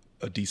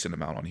a decent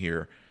amount on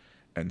here.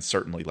 And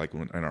certainly like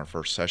when in our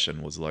first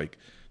session was like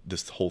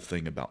this whole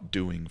thing about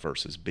doing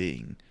versus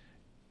being.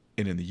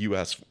 And in the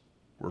US,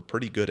 we're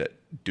pretty good at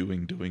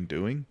doing.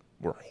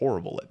 We're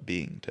horrible at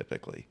being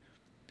typically.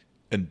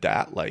 And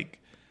that, like,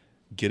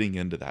 getting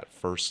into that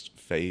first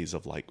phase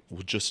of like,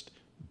 we'll just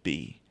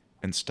be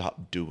and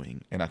stop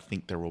doing. And I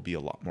think there will be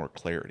a lot more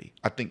clarity.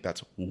 I think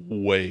that's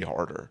way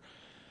harder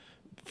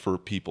for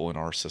people in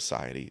our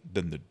society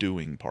than the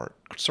doing part.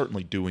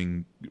 Certainly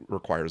doing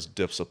requires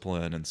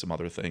discipline and some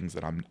other things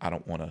that I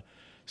don't want to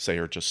say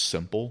are just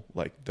simple.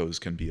 Like, those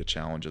can be a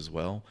challenge as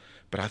well.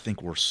 But I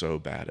think we're so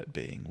bad at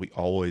being. We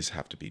always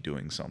have to be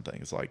doing something.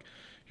 It's like,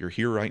 you're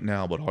here right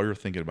now, but all you're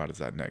thinking about is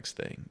that next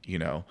thing, you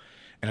know?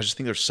 And I just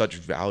think there's such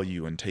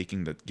value in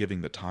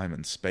giving the time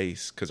and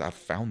space, because I've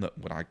found that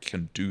when I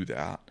can do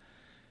that,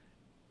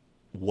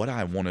 what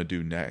I want to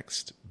do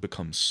next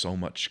becomes so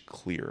much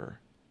clearer.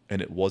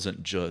 And it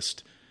wasn't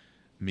just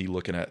me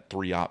looking at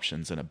 3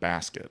 options in a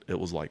basket. It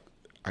was like,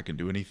 I can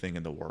do anything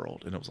in the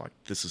world. And it was like,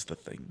 this is the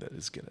thing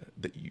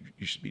that you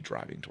should be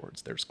driving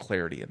towards. There's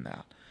clarity in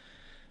that.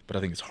 But I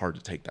think it's hard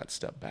to take that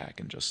step back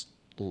and just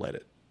let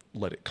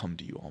it come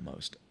to you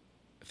almost,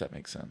 if that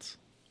makes sense.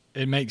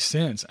 It makes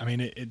sense. I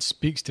mean, it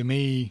speaks to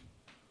me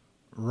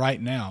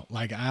right now.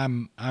 Like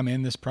I'm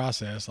in this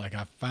process. Like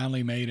I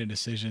finally made a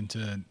decision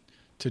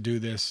to do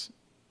this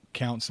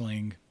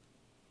counseling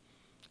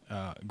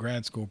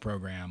grad school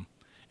program,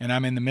 and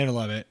I'm in the middle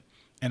of it,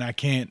 and I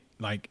can't,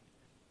 like,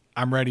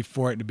 I'm ready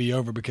for it to be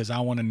over because I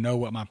want to know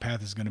what my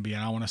path is going to be,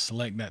 and I want to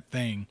select that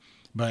thing,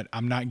 but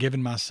I'm not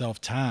giving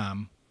myself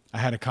time. I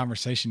had a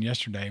conversation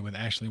yesterday with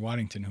Ashley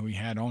Waddington, who we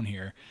had on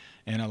here,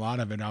 and a lot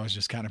of it I was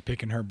just kind of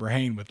picking her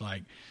brain with,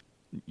 like,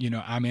 you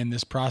know, I'm in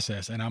this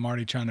process and I'm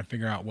already trying to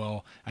figure out,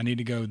 well, I need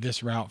to go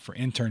this route for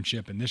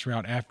internship and this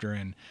route after,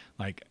 and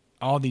like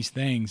all these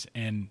things,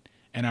 and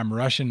I'm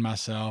rushing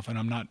myself, and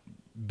I'm not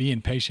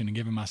being patient and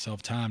giving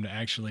myself time to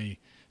actually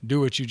do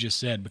what you just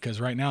said,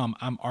 because right now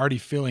I'm already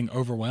feeling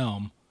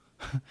overwhelmed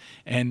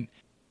and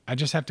I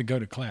just have to go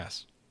to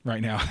class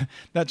right now.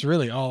 That's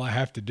really all I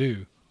have to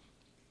do.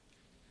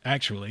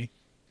 Actually,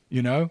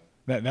 you know,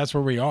 that's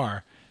where we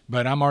are,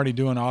 but I'm already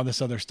doing all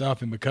this other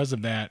stuff. And because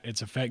of that,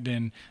 it's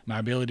affecting my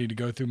ability to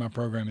go through my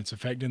program. It's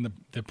affecting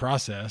the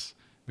process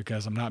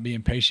because I'm not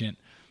being patient,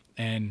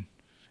 and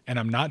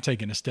I'm not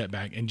taking a step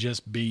back and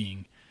just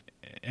being.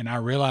 And I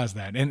realize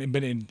that,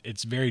 but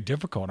it's very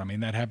difficult. I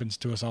mean, that happens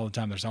to us all the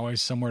time. There's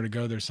always somewhere to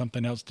go. There's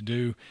something else to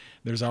do.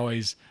 There's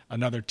always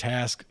another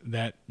task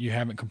that you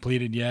haven't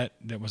completed yet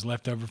that was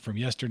left over from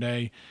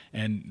yesterday.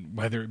 And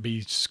whether it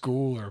be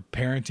school or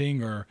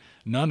parenting or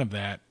none of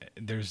that,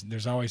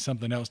 there's always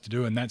something else to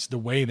do. And that's the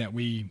way that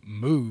we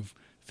move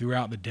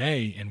throughout the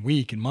day and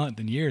week and month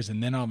and years.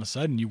 And then all of a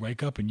sudden you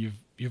wake up and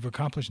you've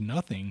accomplished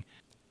nothing.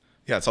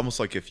 Yeah, it's almost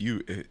like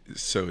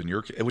so in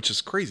your, which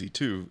is crazy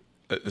too.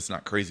 It's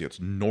not crazy, it's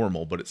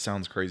normal, but it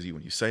sounds crazy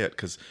when you say it,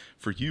 because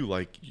for you,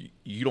 like,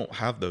 you don't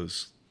have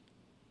the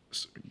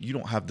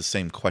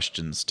same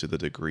questions to the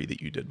degree that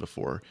you did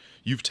before.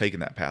 You've taken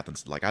that path and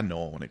said, like, I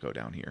know I want to go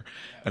down here.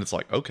 And it's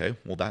like, okay,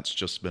 well, that's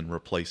just been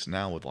replaced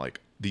now with like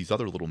these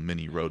other little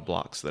mini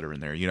roadblocks that are in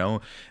there, you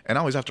know? And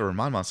I always have to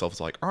remind myself, it's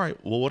like, all right,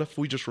 well, what if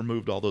we just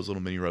removed all those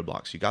little mini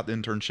roadblocks? You got the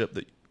internship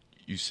that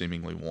you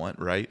seemingly want,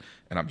 right?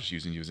 And I'm just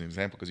using you as an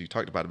example because you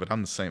talked about it, but I'm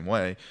the same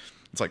way.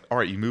 It's like, all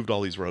right, you moved all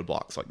these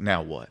roadblocks. Like,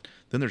 now what?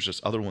 Then there's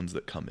just other ones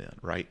that come in,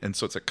 right? And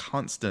so it's a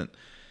constant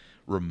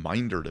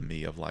reminder to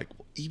me of like,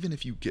 even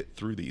if you get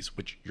through these,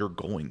 which you're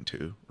going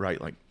to,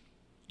 right? Like,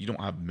 you don't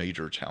have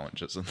major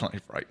challenges in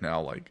life right now.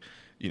 Like,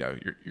 you know,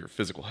 your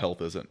physical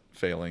health isn't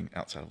failing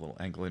outside of a little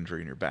ankle injury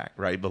in your back,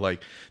 right? But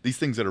like these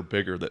things that are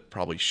bigger that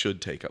probably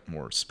should take up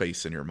more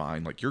space in your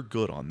mind, like you're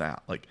good on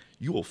that. Like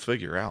you will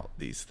figure out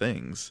these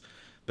things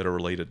that are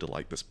related to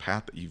like this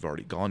path that you've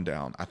already gone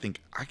down. I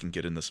think I can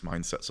get in this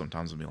mindset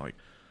sometimes and be like,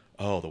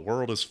 oh, the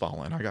world is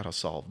falling. I got to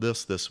solve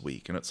this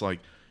week. And it's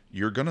like,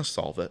 you're going to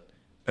solve it.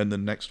 And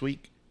then next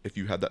week, if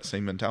you had that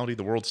same mentality,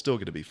 the world's still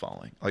going to be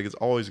falling. Like it's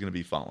always going to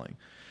be falling.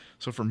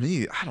 So for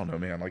me, I don't know,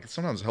 man, like it's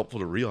sometimes helpful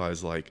to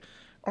realize like,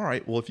 all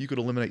right, well, if you could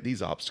eliminate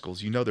these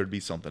obstacles, you know, there'd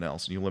be something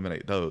else and you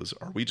eliminate those.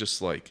 Or we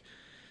just like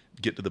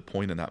get to the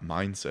point in that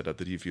mindset of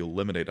that if you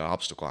eliminate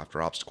obstacle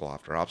after obstacle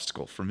after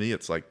obstacle, for me,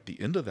 it's like the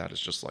end of that is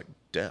just like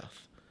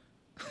death.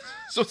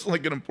 So it's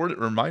like an important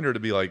reminder to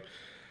be like,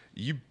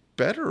 you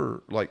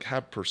better like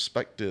have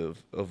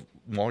perspective of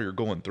while you're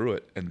going through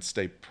it and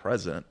stay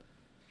present.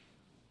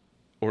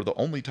 Or the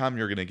only time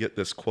you're going to get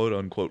this quote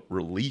unquote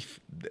relief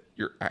that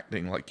you're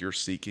acting like you're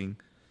seeking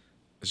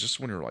is just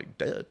when you're like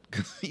dead.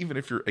 Because even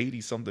if you're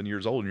 80 something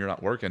years old and you're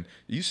not working,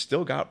 you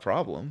still got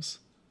problems.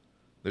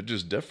 They're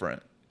just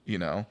different, you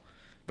know?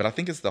 But I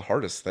think it's the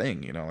hardest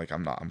thing, you know, like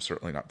I'm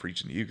certainly not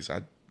preaching to you because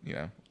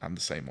I'm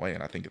the same way.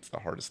 And I think it's the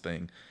hardest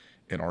thing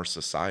in our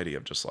society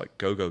of just like,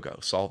 go,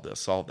 solve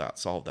this, solve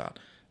that.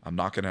 I'm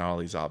knocking out all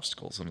these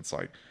obstacles. And it's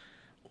like,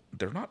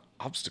 they're not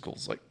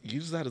obstacles. Like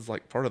use that as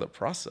like part of the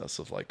process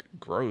of like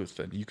growth.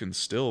 And you can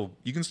still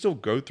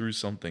go through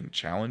something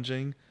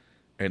challenging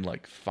and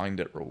like find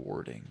it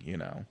rewarding, you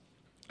know?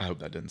 I hope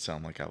that didn't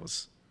sound like I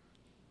was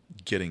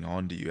getting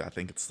on to you. I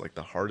think it's like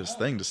the hardest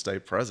thing to stay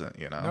present,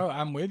 you know? No,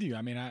 I'm with you.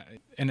 I mean,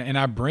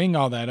 I bring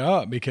all that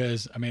up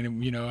because I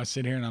mean, you know, I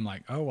sit here and I'm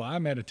like, oh, well, I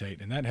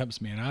meditate and that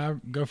helps me. And I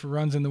go for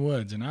runs in the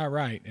woods and I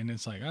write. And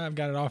it's like, I've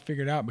got it all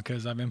figured out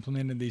because I've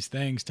implemented these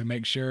things to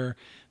make sure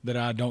that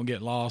I don't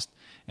get lost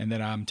and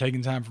that I'm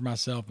taking time for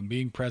myself and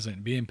being present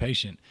and being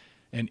patient.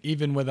 And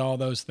even with all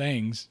those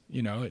things,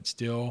 you know, it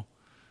still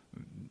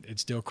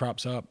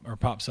crops up or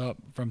pops up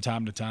from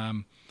time to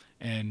time.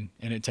 And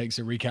it takes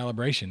a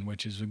recalibration,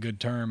 which is a good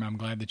term. I'm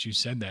glad that you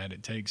said that.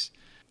 It takes,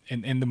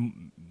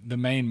 and the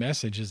main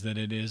message is that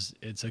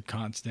it's a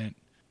constant,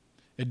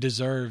 it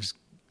deserves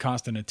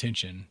constant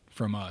attention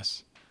from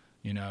us,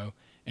 you know?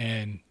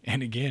 And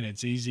again,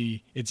 it's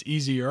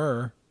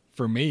easier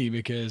for me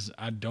because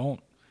I don't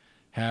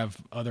have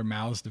other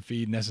mouths to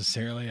feed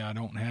necessarily. I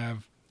don't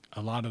have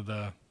a lot of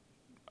the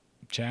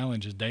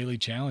daily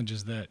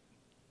challenges that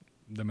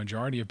the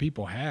majority of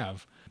people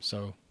have.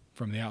 So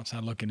from the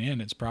outside looking in,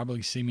 it's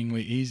probably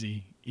seemingly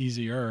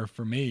easier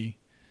for me.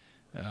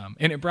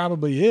 And it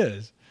probably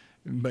is.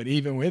 But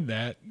even with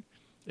that,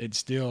 it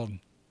still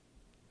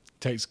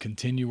takes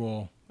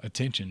continual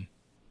attention.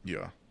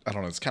 Yeah. I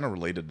don't know. It's kind of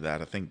related to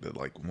that. I think that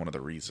like one of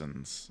the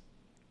reasons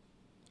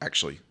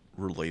actually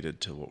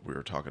related to what we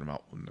were talking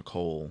about with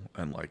Nicole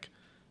and like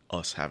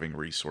us having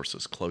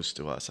resources close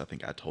to us. I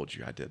think I told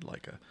you I did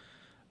like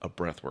a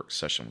breathwork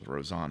session with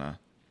Rosanna.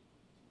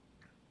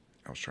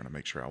 I was trying to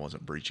make sure I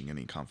wasn't breaching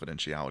any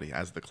confidentiality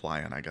as the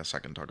client. I guess I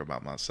can talk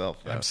about myself,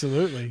 though.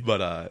 Absolutely.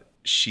 But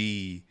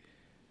she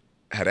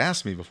had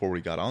asked me before we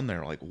got on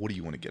there, like, what do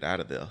you want to get out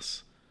of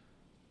this?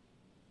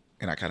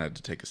 And I kind of had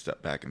to take a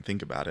step back and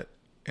think about it.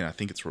 And I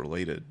think it's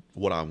related.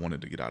 What I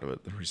wanted to get out of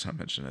it, the reason I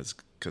mentioned it is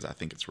because I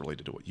think it's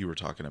related to what you were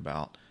talking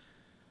about.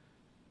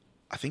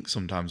 I think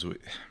sometimes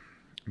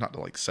not to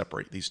like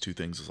separate these two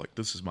things, is like,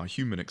 this is my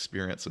human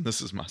experience and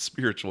this is my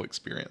spiritual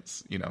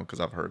experience, you know, because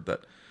I've heard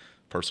that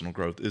personal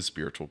growth is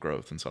spiritual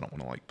growth. And so I don't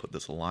want to like put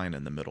this line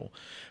in the middle.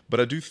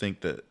 But I do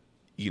think that,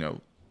 you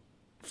know,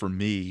 for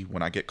me,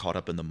 when I get caught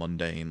up in the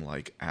mundane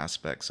like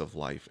aspects of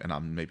life and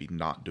I'm maybe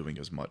not doing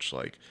as much,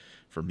 like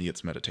for me,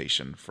 it's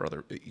meditation. For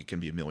other, it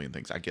can be a million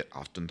things. I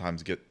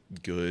oftentimes get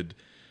good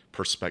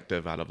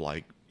perspective out of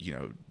like, you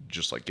know,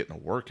 just like getting a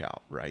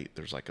workout, right?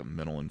 There's like a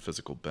mental and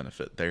physical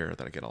benefit there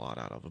that I get a lot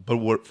out of.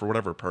 But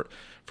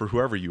for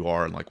whoever you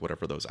are and like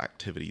whatever those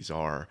activities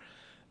are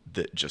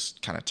that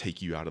just kind of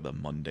take you out of the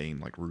mundane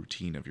like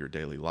routine of your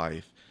daily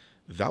life,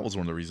 that was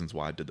one of the reasons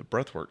why I did the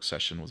breathwork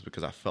session, was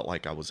because I felt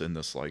like I was in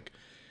this like,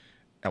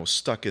 I was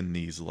stuck in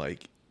these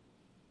like,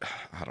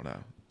 I don't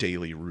know,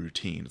 daily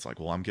routine. It's like,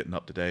 well, I'm getting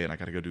up today and I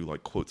got to go do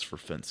like quotes for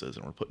fences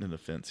and we're putting in a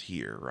fence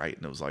here, right?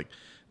 And it was like,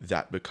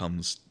 that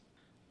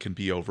can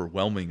be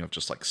overwhelming of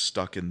just like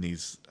stuck in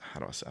these,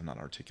 how do I say, I'm not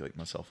articulating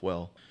myself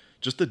well,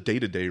 just the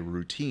day-to-day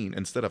routine,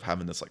 instead of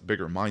having this like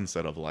bigger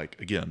mindset of like,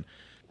 again,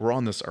 we're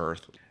on this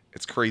earth.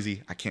 It's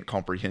crazy. I can't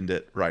comprehend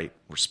it, right?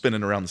 We're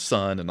spinning around the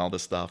sun and all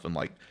this stuff, and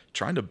like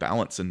trying to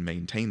balance and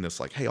maintain this,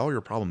 like, hey, all your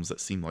problems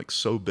that seem like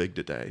so big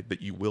today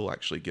that you will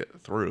actually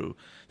get through,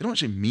 they don't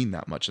actually mean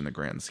that much in the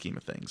grand scheme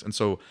of things. And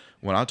so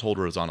when I told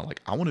Rosanna,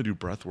 like, I want to do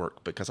breath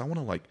work because I want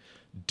to like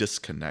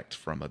disconnect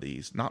from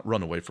these, not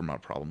run away from my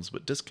problems,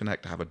 but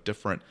disconnect, to have a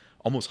different,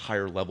 almost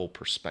higher level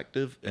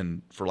perspective,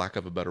 and for lack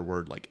of a better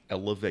word, like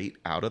elevate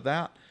out of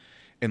that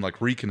and like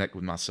reconnect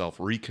with myself,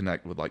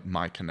 reconnect with like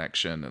my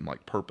connection and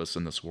like purpose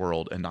in this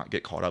world, and not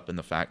get caught up in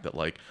the fact that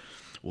like,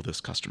 well,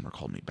 this customer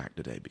called me back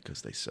today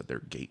because they said their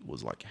gate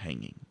was like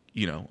hanging,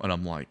 and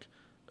I'm like,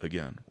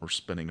 again, we're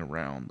spinning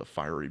around the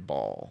fiery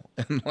ball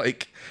and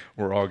like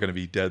we're all going to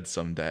be dead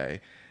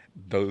someday.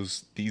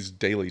 These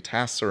daily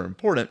tasks are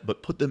important,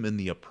 but put them in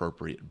the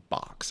appropriate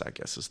box, I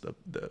guess is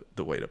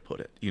the way to put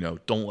it.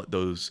 Don't let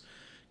those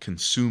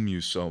consume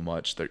you so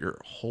much that your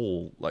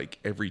whole, like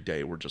every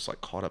day we're just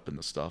like caught up in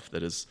the stuff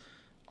that is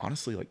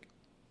honestly like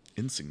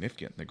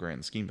insignificant in the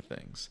grand scheme of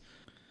things.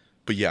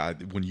 But yeah,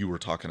 when you were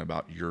talking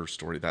about your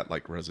story, that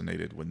like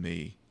resonated with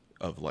me,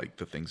 of like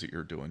the things that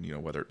you're doing,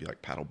 whether it be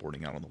like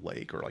paddleboarding out on the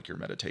lake or like your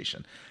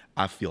meditation.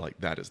 I feel like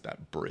that is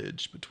that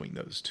bridge between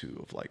those two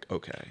of like,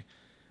 okay,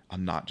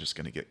 I'm not just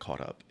going to get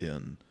caught up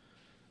in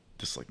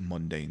this like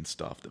mundane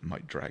stuff that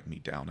might drag me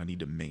down. I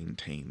need to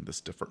maintain this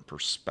different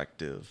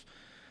perspective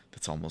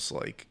that's almost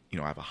like,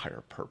 I have a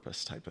higher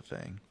purpose type of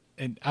thing.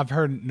 And I've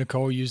heard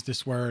Nicole use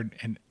this word,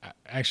 and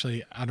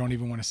actually I don't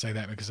even want to say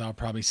that because I'll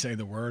probably say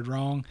the word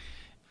wrong.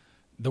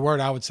 The word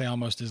I would say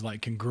almost is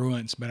like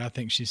congruence, but I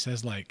think she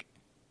says like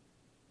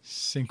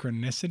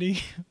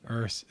synchronicity,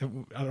 or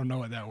I don't know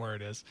what that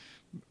word is.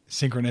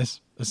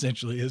 Synchronous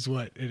essentially is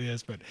what it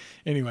is. But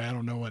anyway, I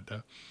don't know what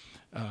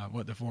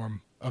the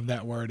form of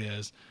that word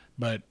is.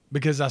 But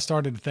because I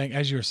started to think,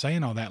 as you were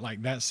saying all that,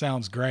 like that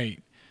sounds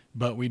great,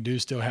 but we do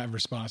still have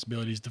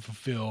responsibilities to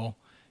fulfill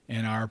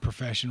in our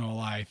professional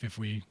life if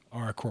we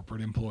are a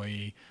corporate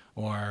employee,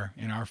 or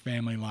in our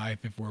family life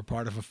if we're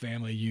part of a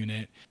family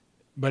unit.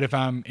 But if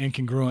I'm in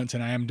congruence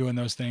and I am doing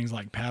those things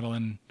like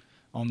paddling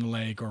on the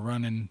lake or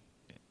running,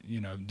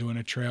 doing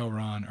a trail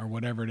run or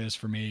whatever it is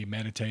for me,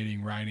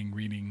 meditating, writing,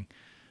 reading,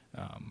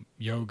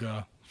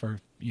 yoga, for,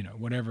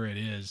 whatever it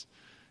is,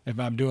 if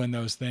I'm doing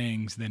those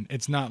things, then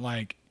it's not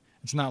like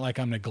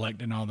I'm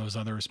neglecting all those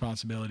other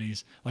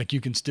responsibilities. Like you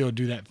can still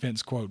do that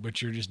fence quote,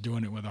 but you're just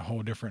doing it with a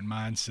whole different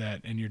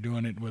mindset, and you're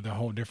doing it with a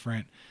whole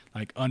different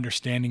like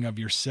understanding of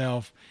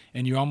yourself.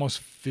 And you almost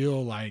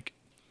feel like,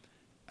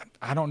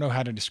 I don't know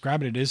how to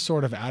describe it. It is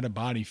sort of out of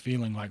body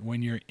feeling, like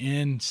when you're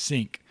in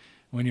sync,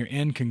 when you're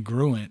in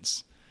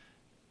congruence,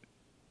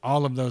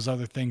 all of those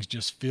other things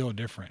just feel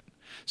different.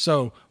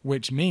 So,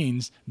 which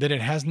means that it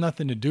has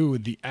nothing to do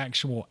with the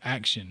actual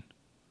action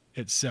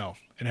itself.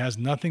 It has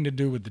nothing to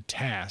do with the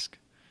task.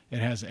 It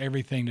has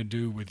everything to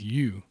do with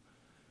you,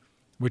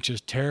 which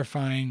is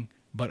terrifying,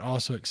 but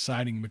also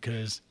exciting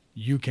because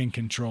you can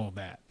control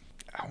that.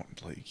 I want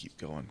to let you keep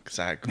going because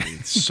I agree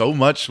so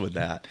much with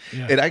that.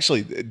 Yeah. It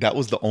actually, that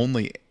was the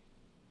only,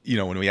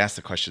 when we asked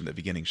the question at the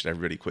beginning, should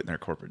everybody quit in their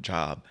corporate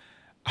job?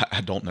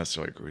 I don't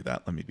necessarily agree with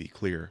that. Let me be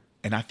clear.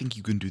 And I think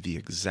you can do the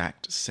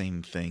exact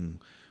same thing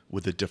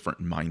with a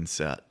different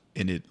mindset.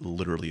 And it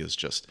literally is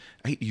just,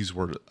 I hate to use the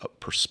word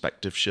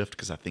perspective shift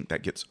because I think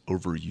that gets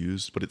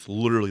overused, but it's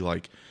literally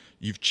like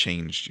you've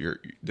changed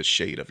the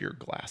shade of your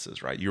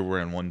glasses, right? You're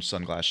wearing one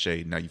sunglass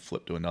shade, now you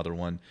flip to another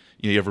one.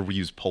 You ever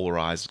use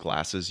polarized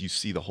glasses? You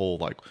see the whole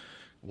like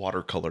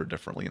watercolor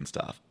differently and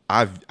stuff.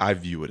 I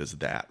view it as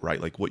that, right?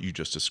 Like what you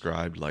just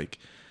described, like,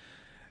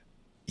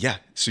 yeah.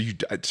 So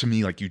to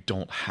me, like you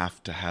don't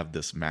have to have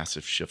this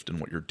massive shift in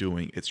what you're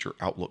doing. It's your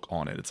outlook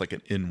on it. It's like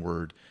an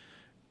inward,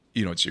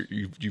 it's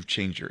you've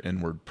changed your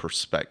inward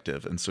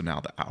perspective. And so now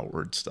the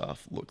outward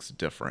stuff looks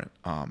different.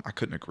 I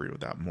couldn't agree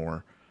with that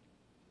more.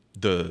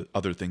 The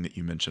other thing that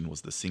you mentioned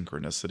was the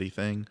synchronicity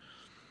thing.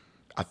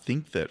 I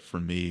think that for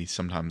me,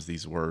 sometimes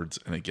these words,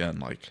 and again,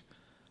 like,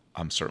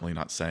 I'm certainly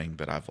not saying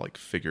that I've like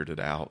figured it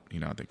out.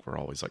 I think we're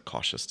always like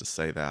cautious to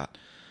say that.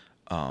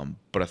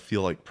 But I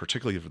feel like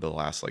particularly for the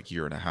last like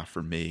year and a half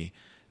for me,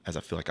 as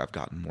I feel like I've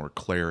gotten more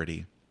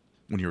clarity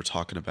when you were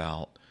talking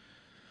about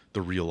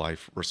the real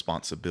life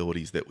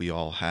responsibilities that we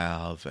all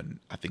have. And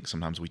I think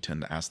sometimes we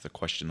tend to ask the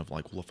question of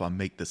like, well, if I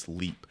make this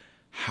leap,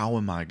 how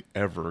am I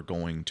ever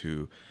going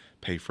to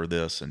pay for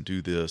this and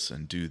do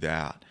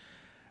that?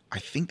 I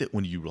think that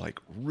when you like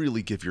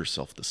really give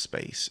yourself the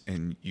space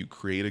and you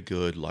create a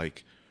good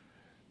like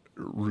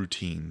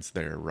routines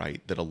there,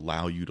 right, that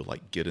allow you to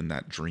like get in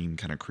that dream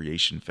kind of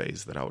creation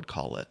phase that I would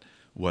call it,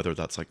 whether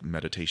that's like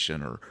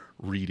meditation or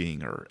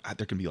reading, or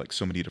there can be like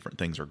so many different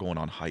things, or going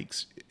on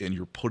hikes, and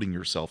you're putting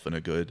yourself in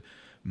a good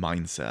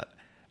mindset.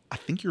 I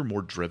think you're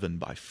more driven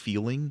by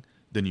feeling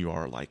than you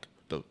are like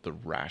the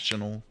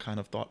rational kind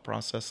of thought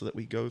process that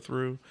we go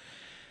through.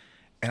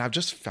 And I've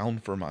just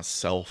found for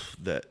myself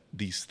that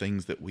these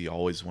things that we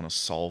always want to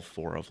solve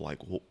for, of like,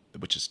 well,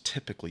 which is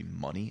typically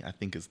money, I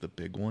think is the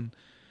big one.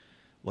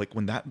 Like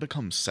when that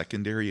becomes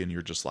secondary and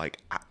you're just like,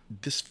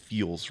 this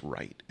feels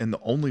right. And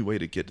the only way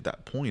to get to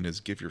that point is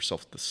give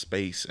yourself the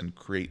space and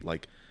create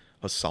like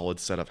a solid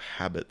set of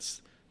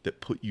habits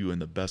that put you in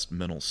the best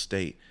mental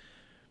state.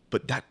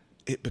 But that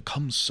it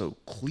becomes so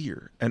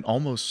clear, and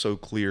almost so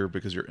clear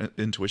because your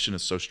intuition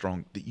is so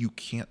strong that you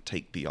can't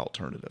take the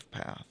alternative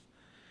path.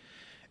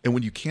 And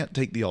when you can't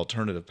take the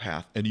alternative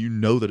path and you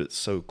know that it's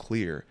so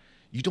clear,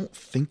 you don't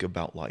think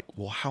about like,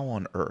 well, how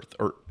on earth,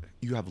 or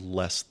you have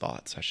less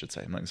thoughts, I should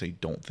say. I'm not going to say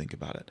don't think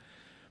about it,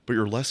 but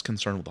you're less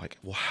concerned with like,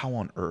 well, how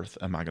on earth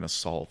am I going to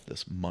solve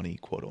this money,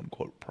 quote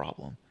unquote,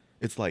 problem?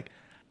 It's like,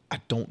 I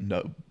don't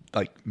know.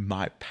 Like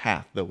my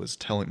path though is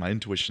telling, my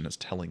intuition is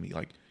telling me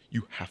like,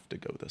 you have to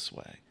go this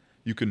way.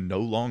 You can no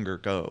longer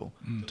go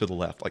to the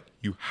left. Like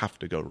you have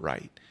to go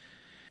right.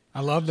 I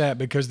love that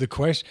because the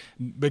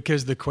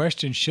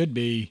question should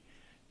be,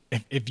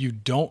 if you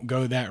don't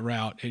go that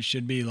route, it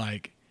should be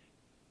like,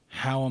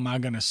 how am I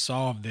going to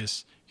solve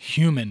this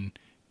human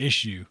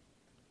issue?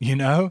 You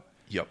know?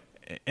 Yep.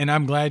 And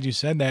I'm glad you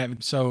said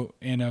that. So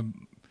in a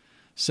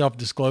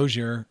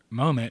self-disclosure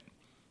moment,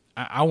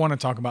 I want to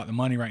talk about the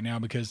money right now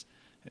because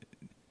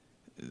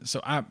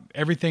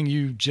everything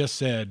you just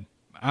said,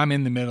 I'm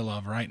in the middle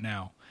of right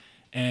now.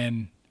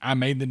 And I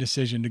made the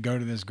decision to go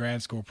to this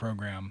grad school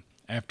program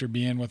after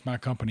being with my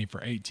company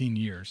for 18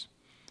 years.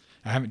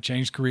 I haven't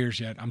changed careers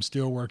yet. I'm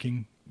still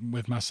working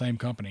with my same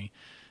company.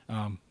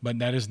 But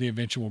that is the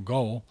eventual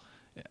goal.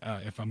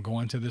 If I'm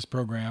going to this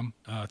program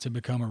to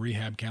become a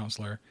rehab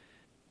counselor,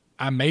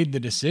 I made the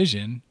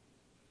decision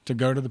to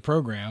go to the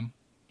program.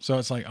 So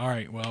it's like, all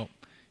right, well,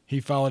 he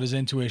followed his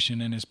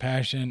intuition and his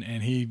passion,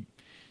 and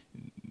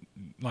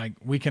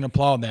we can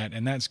applaud that,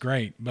 and that's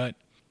great. But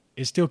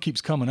it still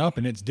keeps coming up,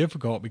 and it's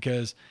difficult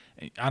because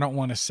I don't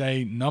want to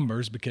say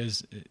numbers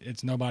because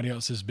it's nobody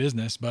else's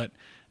business, but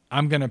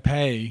I'm going to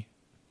pay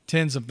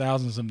tens of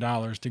thousands of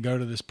dollars to go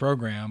to this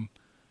program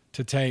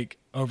to take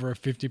over a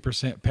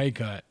 50% pay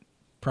cut,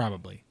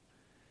 probably.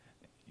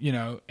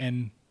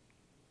 And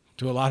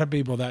to a lot of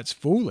people, that's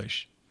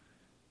foolish.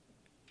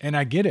 And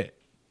I get it.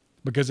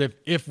 Because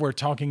if we're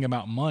talking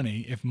about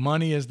money, if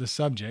money is the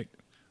subject,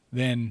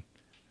 then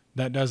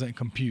that doesn't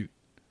compute.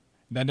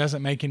 That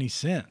doesn't make any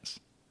sense.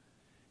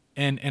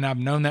 And I've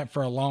known that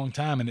for a long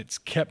time, and it's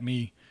kept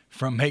me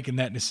from making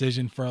that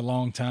decision for a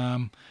long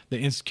time. The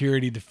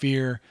insecurity, the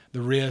fear,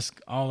 the risk,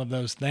 all of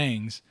those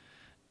things,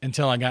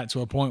 until I got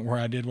to a point where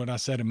I did what I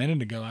said a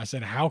minute ago. I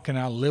said, how can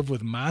I live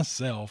with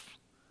myself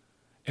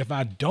if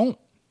I don't?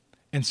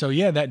 And so,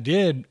 yeah, that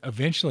did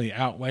eventually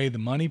outweigh the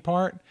money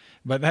part,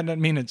 but that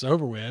doesn't mean it's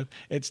over with.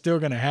 It's still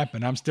going to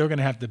happen. I'm still going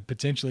to have to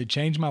potentially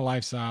change my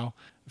lifestyle,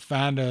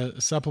 find a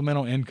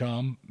supplemental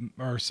income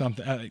or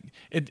something.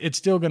 It's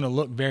still going to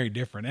look very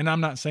different. And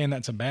I'm not saying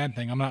that's a bad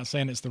thing. I'm not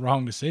saying it's the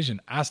wrong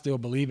decision. I still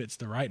believe it's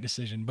the right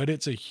decision, but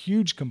it's a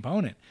huge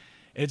component.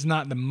 It's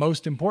not the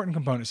most important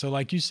component. So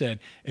like you said,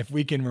 if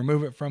we can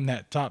remove it from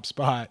that top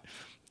spot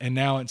and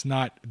now it's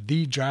not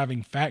the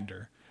driving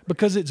factor,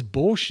 because it's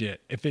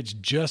bullshit if it's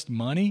just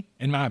money,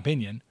 in my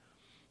opinion,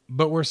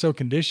 but we're so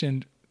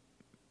conditioned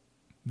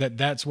that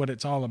that's what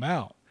it's all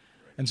about.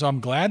 And so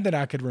I'm glad that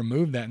I could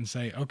remove that and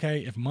say, okay,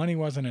 if money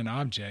wasn't an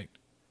object,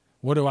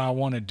 what do I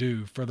want to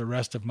do for the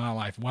rest of my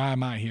life? Why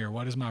am I here?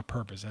 What is my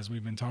purpose? As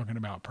we've been talking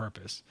about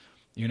purpose,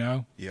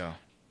 Yeah.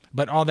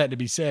 But all that to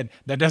be said,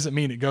 that doesn't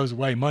mean it goes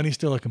away. Money's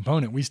still a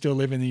component. We still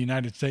live in the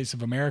United States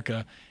of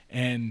America,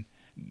 and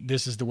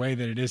this is the way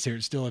that it is here.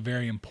 It's still a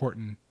very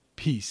important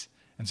piece.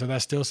 And so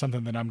that's still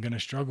something that I'm going to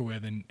struggle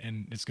with, and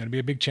it's going to be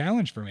a big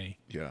challenge for me.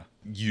 Yeah.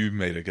 You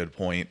made a good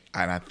point,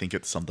 and I think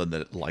it's something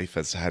that life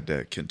has had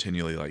to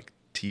continually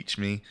teach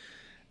me,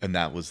 and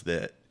that was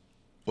that,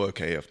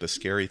 okay, if the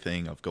scary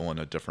thing of going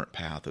a different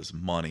path is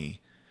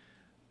money,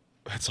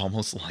 it's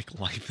almost like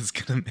life is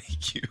going to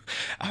make you,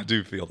 I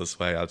do feel this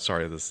way. I'm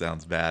sorry if this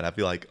sounds bad. I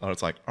feel like,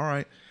 it's like, all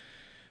right,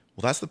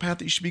 well, that's the path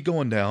that you should be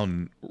going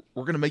down.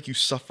 We're going to make you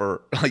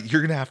suffer.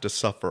 You're going to have to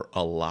suffer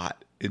a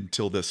lot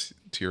until this,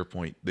 to your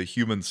point, the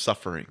human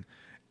suffering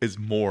is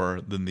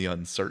more than the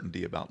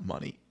uncertainty about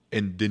money.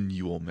 And then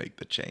you will make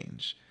the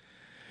change.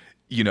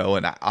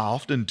 And I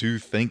often do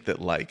think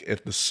that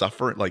if the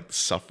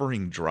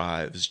suffering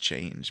drives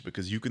change,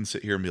 because you can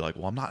sit here and be like,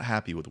 well, I'm not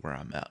happy with where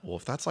I'm at. Well,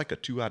 if that's like a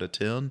 2 out of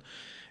 10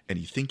 and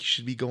you think you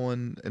should be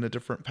going in a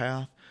different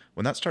path,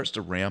 when that starts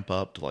to ramp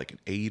up to an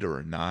 8 or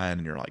a 9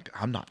 and you're like,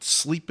 I'm not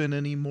sleeping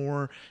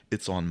anymore,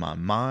 it's on my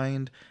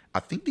mind. I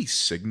think these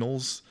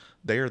signals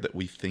there that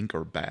we think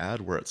are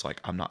bad, where it's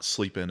like, I'm not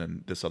sleeping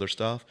and this other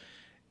stuff,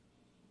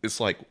 it's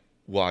like,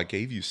 well, I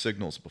gave you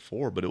signals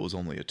before, but it was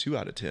only a 2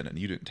 out of 10 and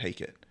you didn't take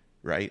it.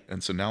 Right.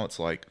 And so now it's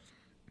like,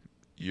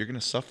 you're going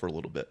to suffer a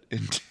little bit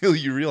until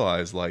you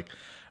realize all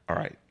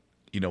right,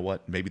 you know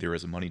what? Maybe there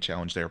is a money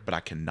challenge there, but I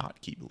cannot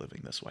keep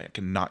living this way. I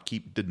cannot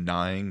keep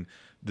denying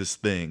this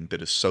thing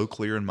that is so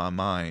clear in my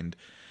mind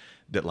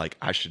that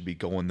I should be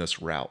going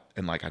this route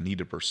and I need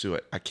to pursue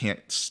it. I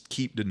can't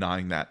keep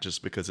denying that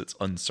just because it's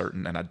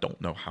uncertain and I don't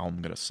know how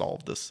I'm going to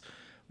solve this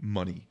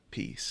money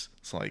piece.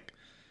 It's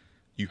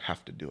you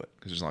have to do it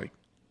because it's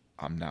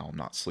I'm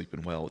not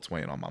sleeping well. It's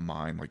weighing on my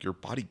mind. your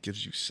body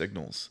gives you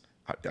signals.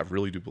 I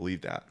really do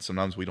believe that.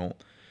 Sometimes we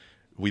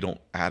don't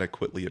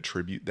adequately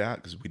attribute that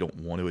because we don't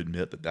want to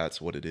admit that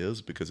that's what it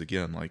is. Because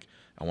again,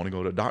 I want to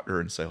go to a doctor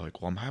and say well,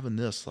 I'm having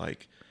this,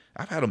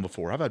 I've had them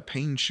before. I've had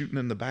pain shooting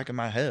in the back of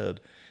my head,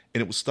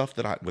 and it was stuff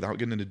that without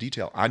getting into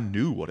detail, I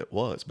knew what it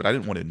was, but I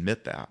didn't want to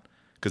admit that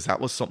because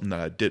that was something that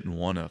I didn't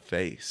want to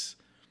face.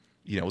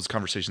 It was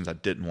conversations I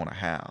didn't want to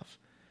have.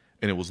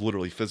 And it was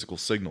literally physical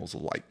signals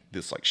of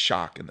this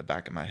shock in the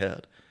back of my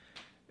head.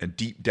 And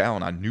deep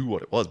down, I knew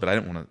what it was, but I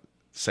didn't want to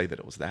say that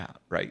it was that,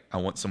 right? I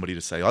want somebody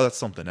to say, oh, that's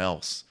something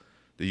else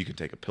that you can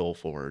take a pill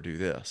for or do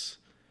this.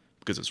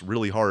 Because it's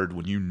really hard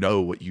when you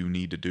know what you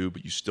need to do,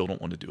 but you still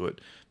don't want to do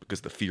it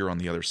because the fear on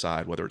the other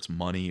side, whether it's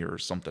money or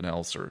something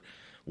else or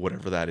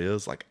whatever that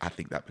is, like, I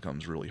think that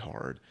becomes really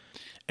hard.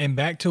 And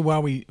back to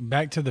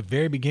the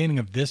very beginning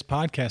of this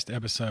podcast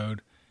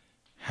episode,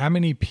 how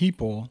many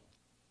people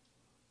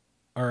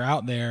are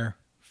out there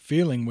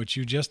feeling what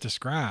you just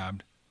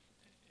described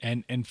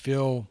and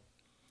feel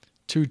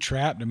too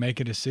trapped to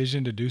make a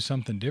decision to do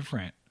something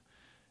different?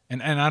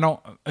 And I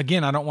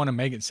don't want to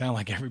make it sound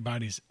like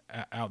everybody's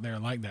out there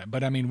like that,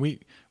 but I mean,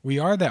 we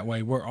are that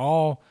way.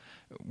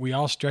 We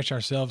all stretch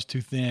ourselves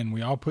too thin.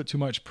 We all put too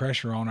much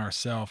pressure on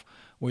ourselves.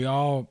 We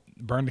all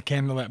burn the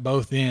candle at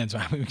both ends.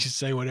 I mean, we can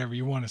say whatever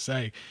you want to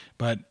say,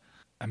 but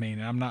I mean,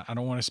 I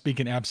don't want to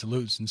speak in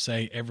absolutes and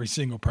say every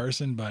single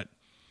person, but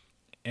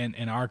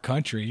in our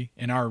country,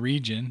 in our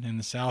region, in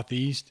the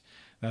Southeast,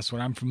 that's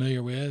what I'm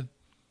familiar with.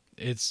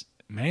 It's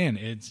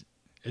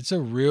a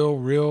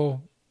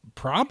real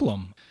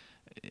problem.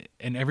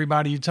 And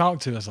everybody you talk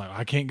to is like,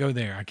 I can't go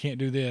there. I can't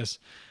do this.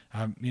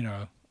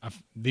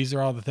 These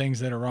are all the things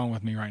that are wrong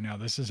with me right now.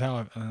 This is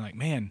how I'm like,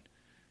 man,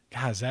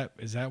 God,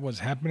 is that what's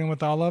happening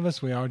with all of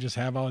us? We all just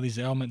have all these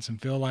ailments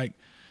and feel like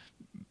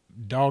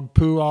dog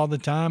poo all the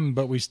time,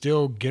 but we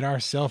still get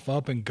ourselves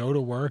up and go to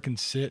work and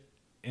sit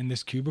in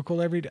this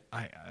cubicle every day.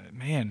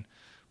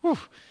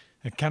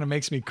 It kind of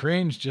makes me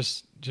cringe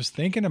just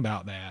thinking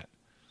about that.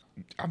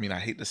 I mean, I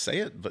hate to say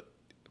it, but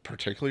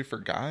particularly for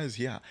guys,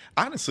 yeah.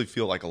 I honestly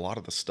feel like a lot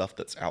of the stuff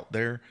that's out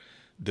there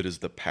that is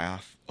the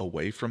path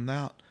away from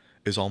that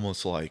is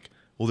almost like,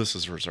 well, this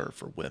is reserved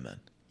for women.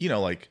 You know,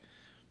 like,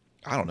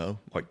 I don't know,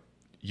 like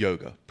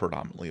yoga,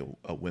 predominantly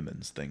a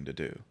women's thing to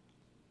do.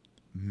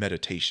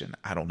 Meditation,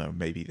 I don't know,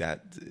 maybe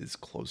that is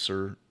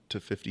closer to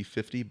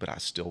 50-50, but I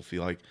still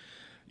feel like,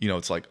 you know,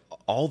 it's like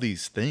all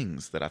these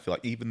things that I feel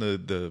like, even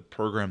the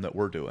program that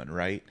we're doing,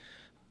 right?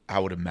 I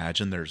would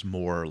imagine there's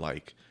more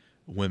like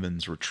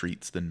women's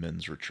retreats than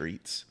men's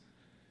retreats,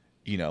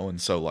 you know? And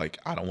so like,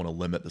 I don't want to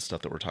limit the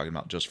stuff that we're talking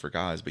about just for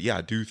guys, but yeah,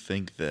 I do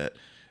think that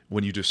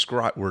when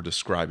we're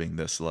describing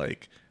this,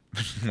 like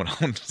what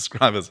I would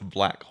describe as a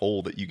black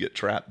hole that you get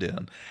trapped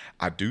in,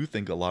 I do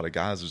think a lot of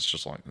guys is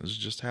just like, this is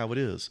just how it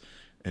is.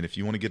 And if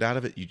you want to get out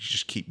of it, you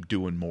just keep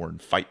doing more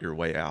and fight your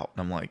way out.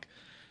 And I'm like,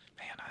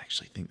 man, I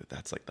actually think that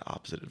that's like the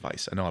opposite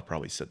advice. I know I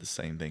probably said the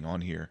same thing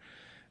on here.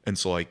 And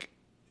so like,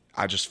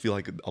 I just feel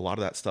like a lot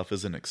of that stuff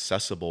isn't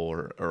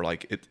accessible or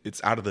like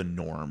it's out of the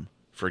norm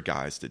for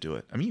guys to do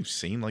it. I mean, you've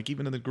seen like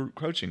even in the group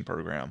coaching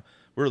program,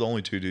 we're the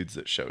only two dudes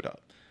that showed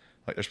up.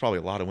 Like there's probably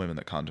a lot of women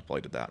that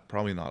contemplated that.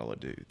 Probably not a lot of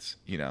dudes,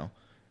 you know?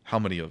 How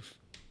many of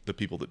the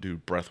people that do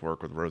breath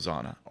work with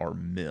Rosanna are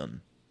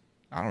men?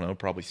 I don't know,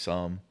 probably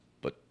some,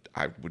 but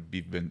I would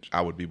be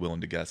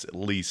willing to guess at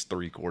least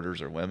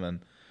 3/4 are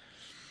women.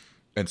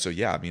 And so,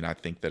 yeah, I mean, I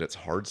think that it's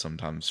hard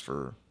sometimes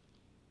for,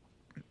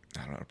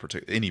 I don't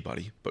know,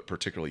 anybody, but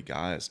particularly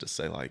guys to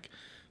say like,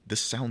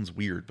 this sounds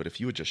weird, but if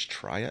you would just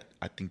try it,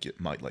 I think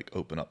it might like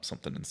open up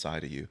something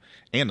inside of you.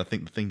 And I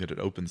think the thing that it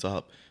opens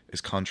up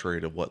is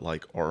contrary to what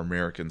like our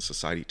American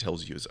society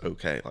tells you is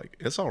okay. Like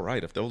it's all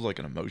right if there was like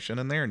an emotion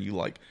in there and you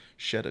like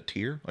shed a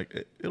tear,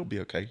 like it'll be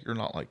okay. You're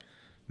not like,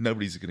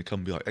 nobody's going to come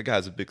and be like, that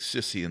guy's a big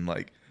sissy and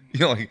like, you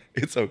know, like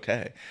it's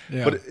okay.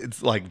 Yeah. But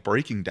it's like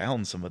breaking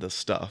down some of this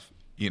stuff,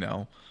 you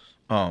know?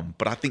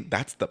 But I think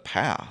that's the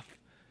path,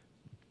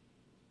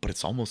 but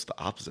it's almost the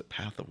opposite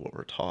path of what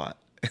we're taught.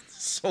 And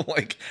so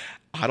like,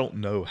 I don't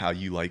know how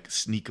you like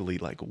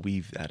sneakily like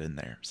weave that in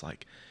there. It's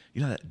like,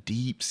 you know, that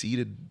deep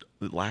seated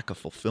lack of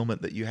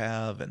fulfillment that you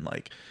have. And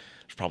like,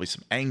 there's probably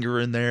some anger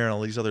in there and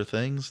all these other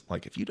things.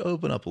 Like if you'd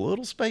open up a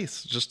little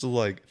space just to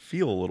like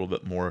feel a little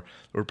bit more,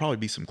 there would probably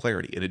be some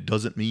clarity. And it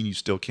doesn't mean you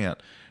still can't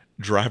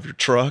drive your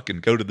truck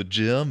and go to the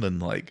gym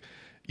and like,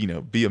 you know,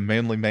 be a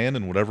manly man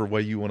in whatever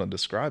way you want to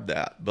describe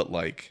that. But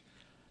like,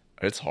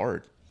 it's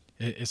hard.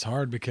 It's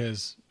hard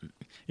because,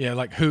 yeah,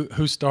 like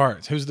who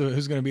starts? Who's going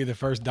to be the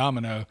first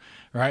domino,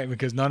 right?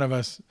 Because none of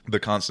us. The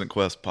Constant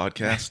Quest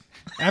podcast.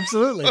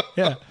 Absolutely,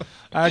 yeah,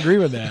 I agree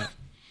with that.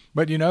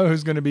 But you know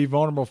who's going to be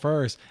vulnerable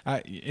first?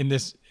 In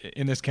this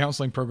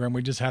counseling program,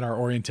 we just had our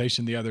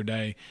orientation the other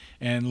day,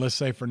 and let's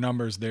say for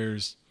numbers,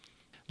 there's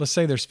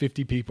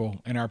 50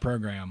 people in our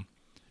program,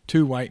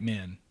 2 white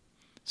men,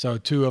 so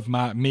 2 of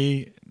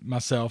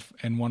myself,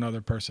 and 1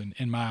 other person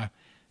in my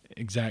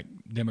exact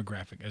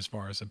demographic as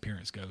far as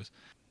appearance goes.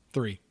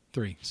 3,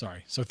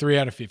 sorry. So 3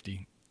 out of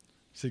 50,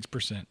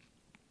 6%.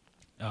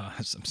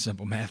 Some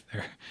simple math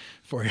there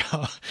for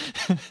y'all.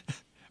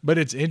 But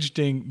it's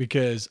interesting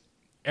because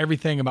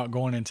everything about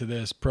going into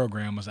this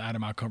program was out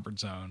of my comfort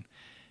zone.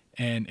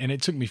 And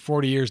it took me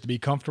 40 years to be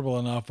comfortable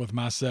enough with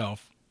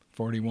myself,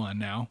 41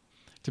 now,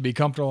 to be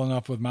comfortable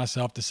enough with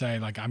myself to say,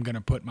 like, I'm going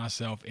to put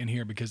myself in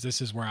here because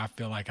this is where I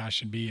feel like I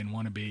should be and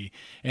want to be.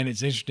 And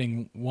it's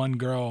interesting, one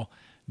girl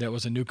that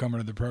was a newcomer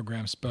to the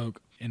program spoke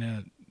in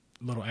a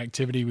little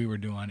activity we were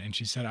doing, and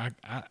she said,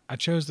 I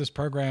chose this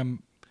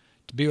program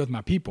to be with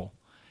my people.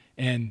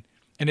 And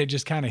And it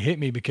just kind of hit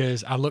me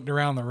because I looked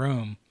around the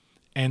room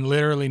and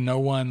literally no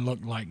one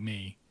looked like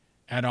me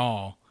at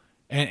all.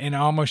 And I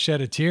almost shed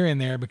a tear in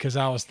there because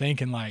I was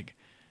thinking like,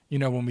 you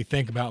know, when we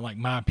think about like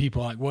my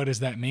people, like what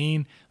does that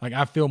mean? Like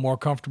I feel more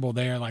comfortable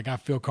there. Like I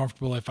feel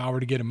comfortable if I were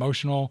to get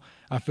emotional,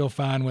 I feel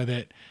fine with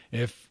it.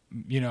 If,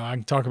 you know, I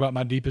can talk about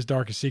my deepest,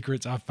 darkest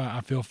secrets,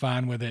 I feel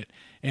fine with it.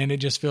 And it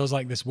just feels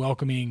like this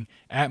welcoming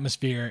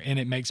atmosphere. And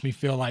it makes me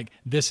feel like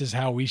this is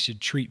how we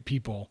should treat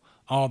people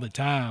all the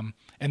time.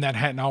 And that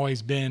hadn't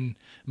always been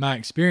my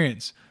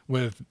experience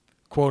with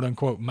quote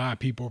unquote my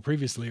people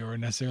previously, or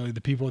necessarily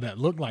the people that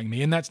look like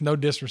me. And that's no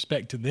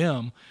disrespect to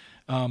them,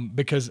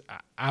 because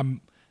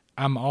I'm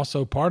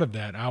also part of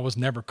that. I was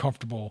never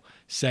comfortable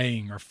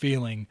saying or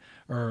feeling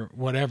or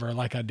whatever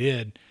like I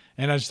did.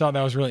 And I just thought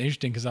that was really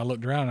interesting because I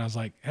looked around and I was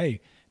like, hey,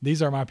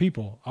 these are my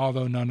people,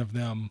 although none of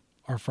them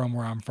are from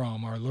where I'm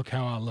from, or look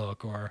how I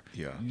look, or,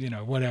 you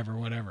know,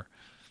 whatever.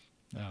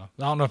 I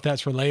don't know if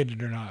that's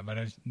related or not, but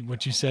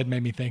what you said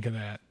made me think of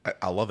that.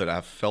 I love it.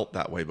 I've felt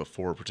that way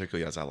before,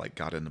 particularly as I like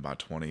got into my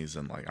 20s.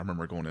 And like, I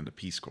remember going into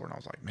Peace Corps and I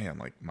was like, man,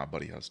 like my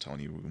buddy I was telling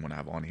you, we want to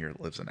have on here that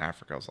lives in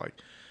Africa. I was like,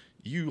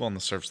 you on the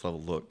surface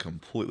level look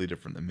completely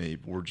different than me,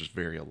 but we're just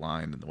very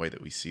aligned in the way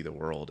that we see the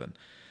world. And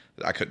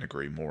I couldn't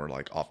agree more.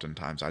 Like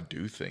oftentimes I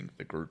do think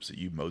the groups that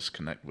you most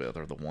connect with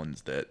are the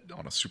ones that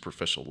on a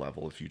superficial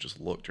level, if you just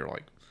looked, you're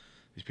like,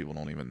 these people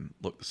don't even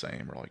look the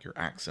same, or like your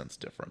accent's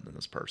different than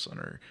this person,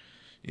 or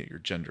you know, your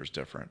gender's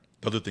different.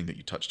 The other thing that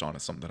you touched on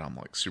is something that I'm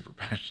like super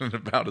passionate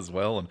about as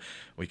well. And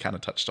we kind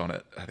of touched on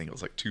it, I think it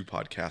was like 2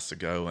 podcasts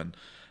ago. And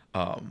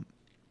I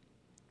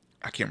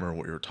can't remember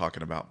what we were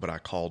talking about, but I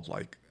called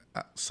like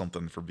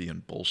something for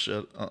being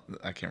bullshit.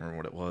 I can't remember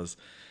what it was.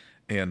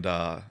 And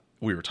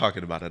we were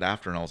talking about it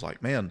after, and I was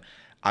like, man,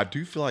 I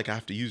do feel like I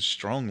have to use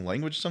strong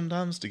language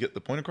sometimes to get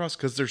the point across,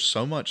 because there's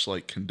so much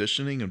like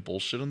conditioning and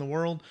bullshit in the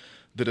world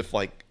that if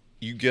like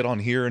you get on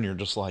here and you're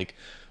just like,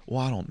 well,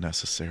 I don't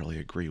necessarily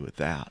agree with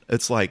that.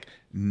 It's like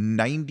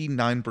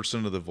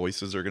 99% of the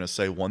voices are going to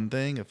say one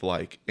thing, if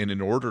like, and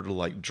in order to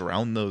like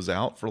drown those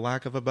out, for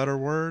lack of a better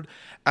word,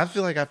 I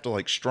feel like I have to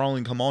like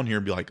strongly come on here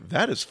and be like,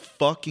 that is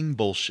fucking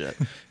bullshit.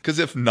 Because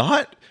if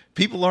not,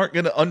 people aren't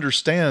going to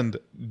understand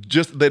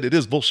just that it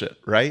is bullshit,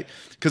 right?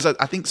 Because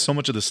I think so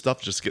much of this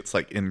stuff just gets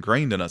like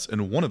ingrained in us.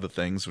 And one of the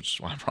things, which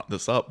is why I brought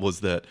this up, was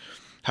that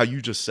how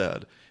you just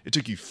said, it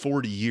took you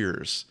 40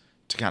 years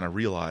to kind of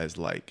realize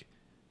like,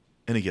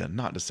 and again,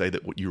 not to say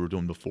that what you were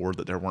doing before,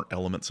 that there weren't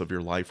elements of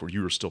your life where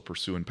you were still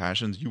pursuing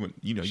passions. You went,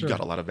 you know, Sure. you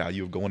got a lot of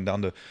value of going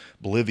down to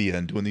Bolivia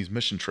and doing these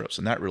mission trips,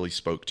 and that really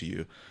spoke to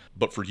you.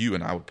 But for you,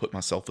 and I would put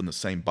myself in the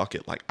same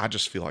bucket. Like, I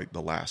just feel like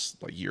the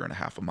last like year and a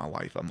half of my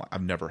life,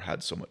 I've never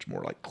had so much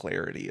more like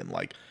clarity and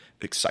like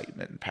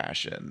excitement and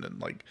passion and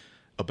like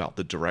about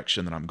the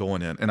direction that I'm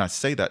going in. And I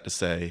say that to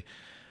say,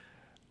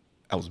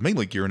 I was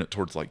mainly gearing it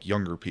towards like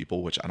younger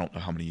people, which I don't know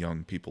how many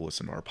young people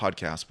listen to our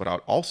podcast, but I'd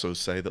also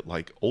say that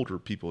like older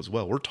people as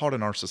well. We're taught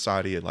in our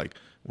society, like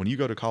when you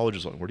go to college,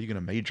 it's like, what are you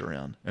going to major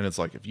in? And it's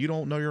like, if you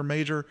don't know your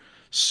major,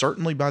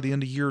 certainly by the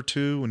end of year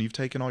 2, when you've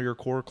taken all your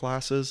core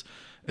classes,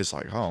 it's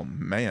like, oh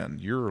man,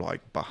 you're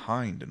like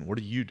behind. And what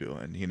are you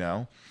doing? You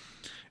know?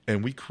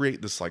 And we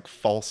create this like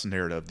false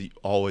narrative that you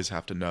always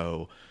have to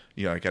know,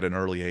 you know, like at an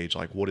early age,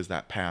 like what is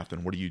that path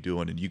and what are you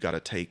doing? And you got to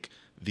take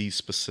these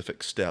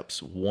specific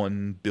steps,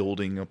 one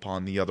building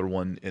upon the other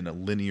one in a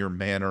linear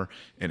manner.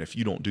 And if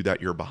you don't do that,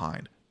 you're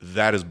behind.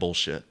 That is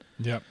bullshit.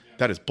 Yep.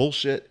 That is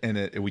bullshit.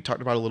 And we talked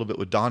about it a little bit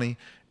with Donnie.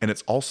 And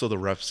it's also the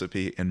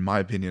recipe, in my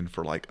opinion,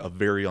 for like a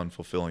very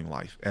unfulfilling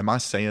life. Am I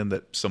saying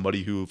that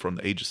somebody who from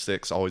the age of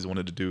 6 always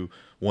wanted to do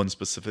one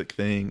specific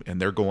thing and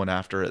they're going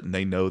after it and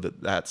they know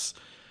that that's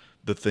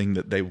the thing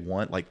that they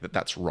want, like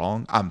that's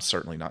wrong? I'm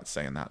certainly not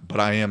saying that,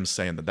 but I am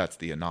saying that that's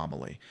the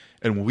anomaly.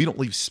 And when we don't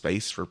leave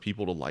space for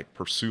people to like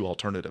pursue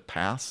alternative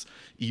paths,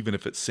 even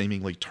if it's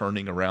seemingly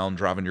turning around,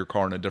 driving your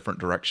car in a different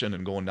direction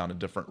and going down a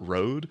different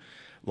road,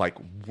 like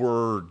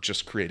we're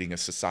just creating a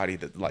society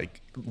that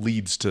like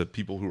leads to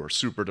people who are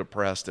super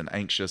depressed and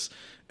anxious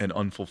and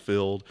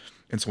unfulfilled.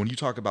 And so when you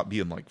talk about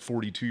being like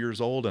 42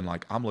 years old and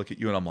like I'm looking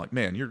at you and I'm like,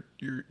 man,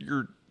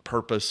 your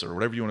purpose or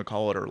whatever you want to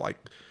call it, or like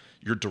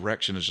your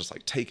direction is just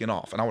like taking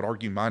off. And I would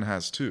argue mine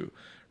has too,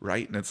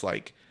 right? And it's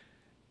like,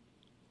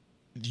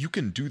 you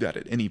can do that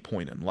at any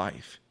point in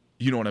life.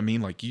 You know what I mean?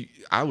 Like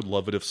I would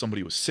love it if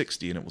somebody was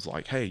 60 and it was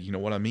like, hey, you know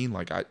what I mean?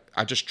 Like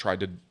I just tried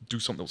to do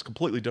something that was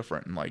completely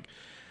different. And like,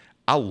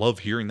 I love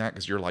hearing that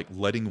because you're like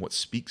letting what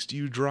speaks to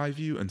you drive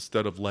you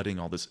instead of letting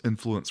all this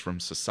influence from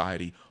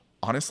society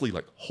honestly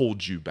like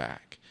hold you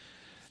back.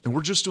 And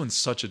we're just doing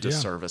such a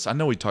disservice. I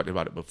know we talked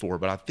about it before,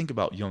 but I think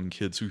about young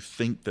kids who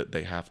think that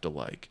they have to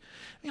like,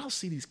 I mean, I'll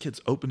see these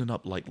kids opening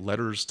up like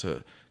letters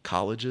to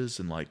colleges.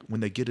 And like when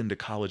they get into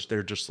college,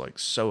 they're just like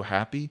so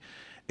happy.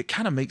 It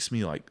kind of makes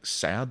me like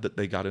sad that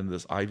they got into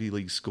this Ivy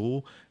League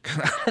school.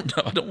 I don't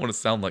know. I don't want to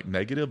sound like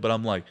negative, but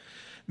I'm like,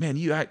 man,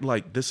 you act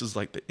like this is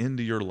like the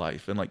end of your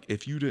life. And like,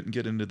 if you didn't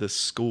get into this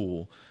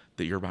school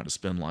that you're about to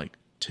spend like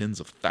tens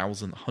of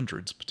thousands,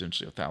 hundreds,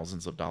 potentially of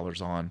thousands of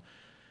dollars on,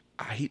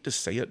 I hate to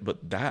say it,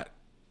 but that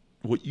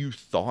what you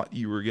thought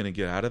you were going to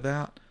get out of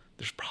that,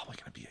 there's probably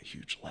going to be a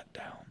huge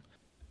letdown.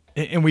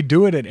 And we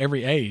do it at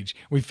every age.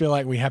 We feel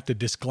like we have to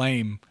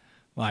disclaim,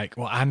 like,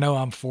 well, I know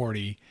I'm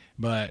 40,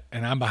 and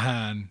I'm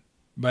behind,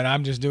 but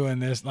I'm just doing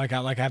this. Like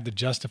I have to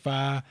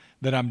justify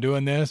that I'm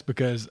doing this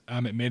because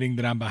I'm admitting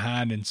that I'm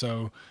behind. And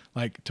so,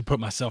 like, to put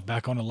myself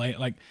back on a lane,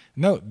 like,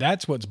 no,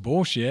 that's what's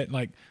bullshit.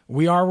 Like,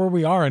 we are where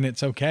we are and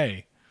it's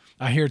okay.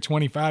 I hear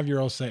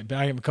 25-year-olds say,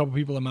 I have a couple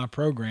people in my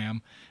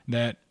program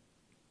that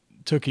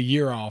took a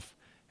year off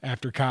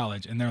after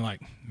college, and they're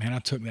like, man, I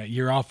took that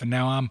year off and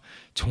now I'm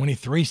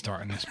 23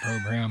 starting this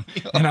program.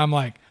 Yeah. And I'm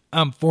like,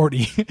 I'm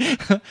 40.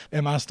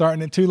 Am I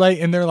starting it too late?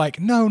 And they're like,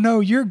 no,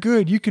 you're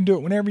good. You can do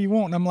it whenever you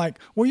want. And I'm like,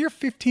 well, you're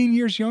 15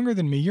 years younger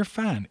than me. You're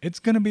fine. It's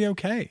going to be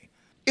okay.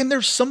 And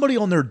there's somebody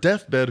on their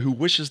deathbed who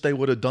wishes they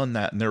would have done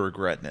that and they're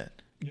regretting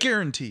it.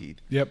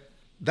 Guaranteed. Yep.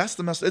 That's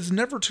the mess. It's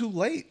never too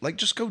late. Like,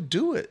 just go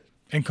do it.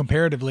 And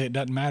comparatively, it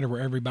doesn't matter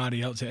where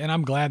everybody else is. And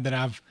I'm glad that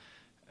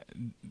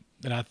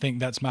I think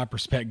that's my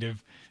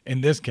perspective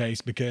in this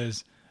case,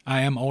 because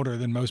I am older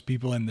than most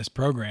people in this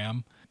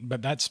program,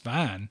 but that's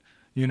fine.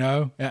 You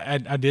know,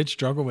 I did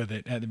struggle with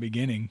it at the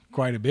beginning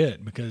quite a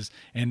bit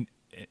and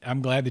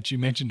I'm glad that you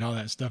mentioned all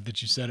that stuff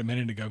that you said a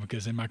minute ago,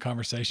 because in my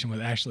conversation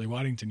with Ashley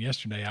Waddington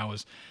yesterday, I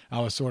was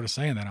sort of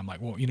saying that. I'm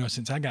like, well, you know,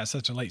 since I got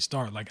such a late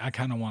start, like I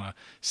kind of want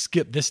to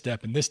skip this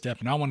step,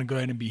 and I want to go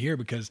ahead and be here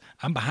because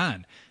I'm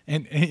behind.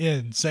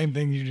 And same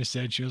thing you just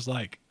said. She was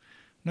like,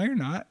 no, you're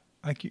not.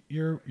 Like,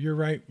 you're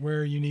right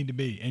where you need to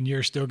be, and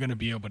you're still going to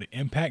be able to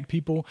impact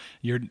people.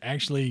 You're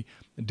actually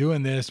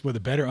doing this with a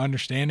better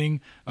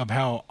understanding of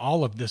how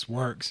all of this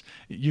works.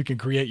 You can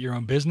create your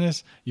own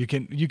business. You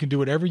can do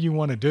whatever you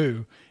want to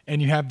do,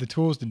 and you have the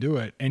tools to do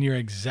it, and you're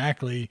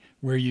exactly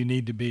where you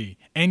need to be,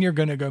 and you're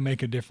going to go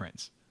make a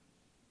difference.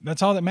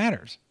 That's all that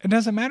matters. It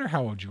doesn't matter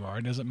how old you are.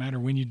 It doesn't matter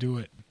when you do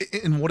it.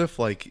 And what if,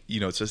 like, you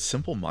know, it's a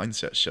simple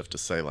mindset shift to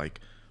say, like,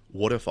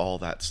 what if all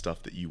that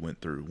stuff that you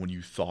went through when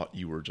you thought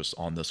you were just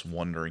on this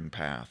wandering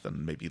path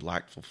and maybe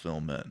lacked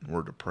fulfillment and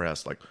were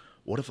depressed, like,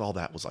 what if all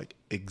that was like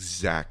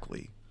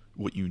exactly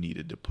what you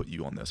needed to put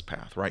you on this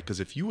path, right? Because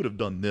if you would have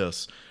done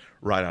this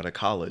right out of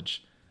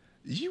college,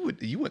 you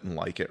wouldn't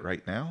like it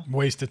right now.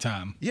 Waste of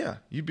time. Yeah.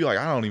 You'd be like,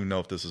 I don't even know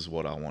if this is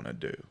what I want to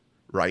do,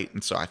 right?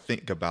 And so I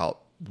think about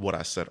what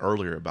I said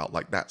earlier about,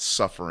 like, that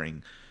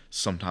suffering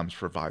sometimes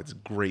provides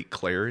great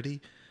clarity.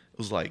 It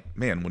was like,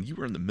 man, when you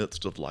were in the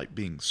midst of, like,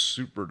 being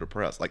super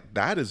depressed, like,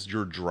 that is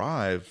your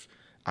drive,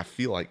 I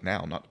feel like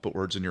now, not to put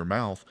words in your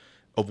mouth,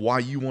 of why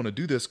you want to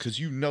do this, because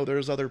you know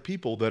there's other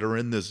people that are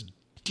in this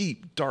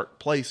deep, dark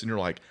place, and you're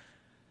like,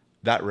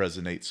 that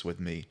resonates with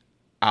me.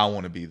 I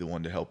want to be the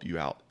one to help you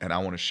out, and I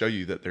want to show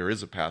you that there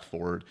is a path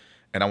forward,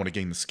 and I want to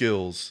gain the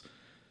skills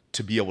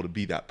to be able to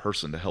be that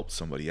person to help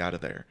somebody out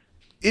of there.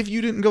 If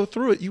you didn't go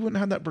through it, you wouldn't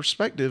have that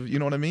perspective. You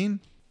know what I mean?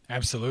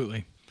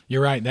 Absolutely.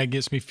 You're right. That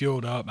gets me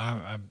fueled up.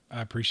 I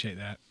appreciate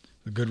that.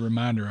 A good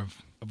reminder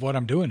of what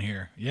I'm doing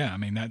here. Yeah, I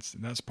mean,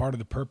 that's part of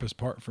the purpose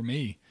part for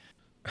me.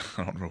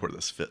 I don't know where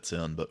this fits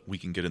in, but we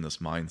can get in this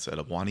mindset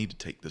of, well, I need to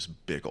take this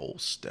big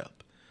old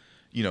step.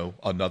 You know,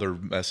 another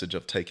message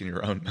of taking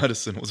your own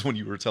medicine was when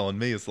you were telling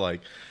me, it's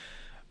like,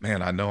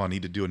 man, I know I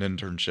need to do an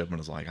internship. And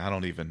it's like, I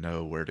don't even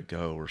know where to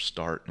go or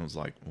start. And I was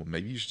like, well,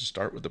 maybe you should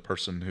start with the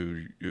person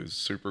who is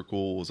super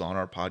cool, was on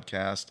our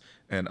podcast,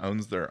 and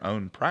owns their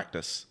own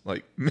practice.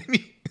 Like,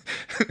 maybe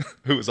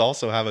who is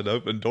also have an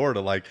open door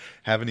to, like,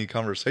 have any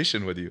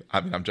conversation with you.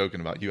 I mean, I'm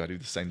joking about you. I do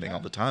the same thing all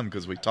the time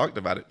because we talked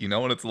about it, you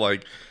know, and it's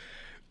like,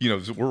 you know,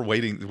 we're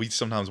waiting. We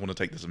sometimes want to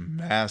take this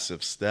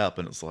massive step,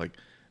 and it's like,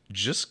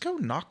 just go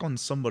knock on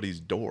somebody's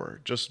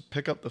door. Just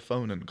pick up the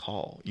phone and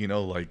call, you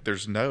know, like,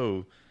 there's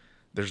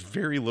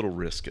very little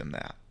risk in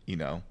that, you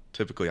know.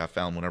 Typically, I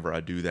found whenever I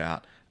do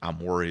that, I'm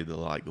worried that,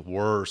 like, the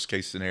worst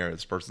case scenario,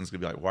 this person's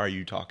going to be like, why are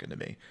you talking to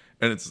me?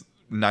 And it's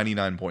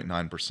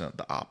 99.9%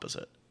 the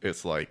opposite.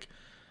 It's like,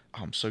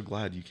 oh, I'm so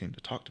glad you came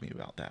to talk to me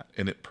about that.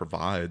 And it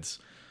provides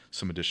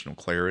some additional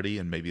clarity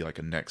and maybe like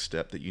a next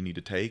step that you need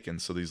to take.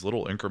 And so these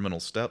little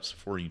incremental steps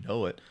before you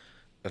know it,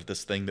 of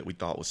this thing that we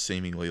thought was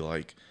seemingly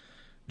like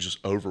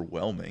just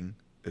overwhelming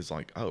is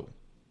like, oh,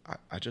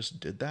 I just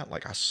did that.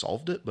 Like, I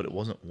solved it, but it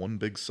wasn't one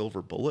big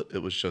silver bullet.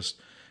 It was just,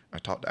 I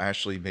talked to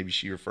Ashley, maybe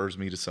she refers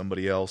me to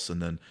somebody else,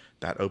 and then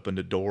that opened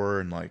a door,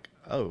 and like,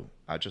 oh,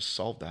 I just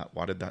solved that.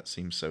 Why did that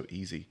seem so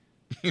easy?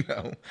 You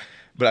know?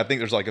 But I think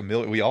there's like a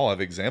million, we all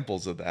have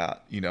examples of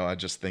that. You know, I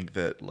just think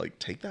that, like,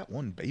 take that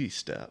one baby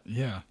step.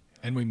 Yeah.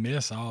 And we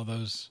miss all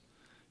those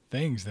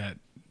things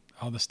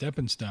all the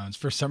stepping stones.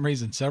 For some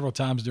reason, several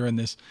times during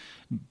this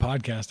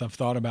podcast, I've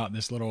thought about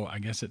this little, I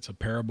guess it's a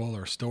parable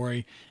or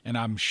story, and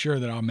I'm sure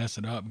that I'll mess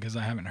it up because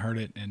I haven't heard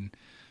it in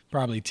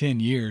probably 10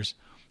 years,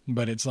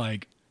 but it's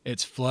like,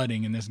 it's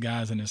flooding and this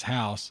guy's in his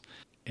house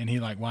and he,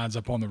 like, winds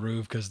up on the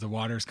roof because the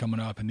water's coming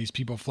up, and these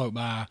people float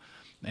by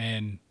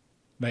and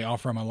they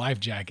offer him a life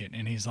jacket.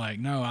 And he's like,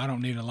 no, I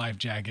don't need a life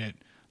jacket.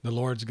 the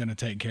Lord's going to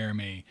take care of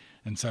me.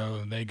 And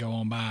so they go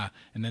on by,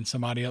 and then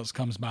somebody else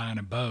comes by in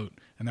a boat,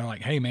 and they're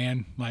like, hey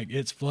man, like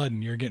it's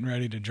flooding, you're getting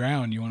ready to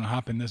drown, you want to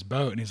hop in this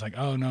boat? And he's like,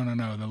 oh no,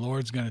 the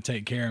Lord's going to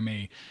take care of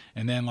me.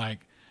 And then like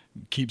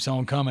keeps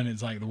on coming.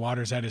 It's like the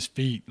water's at his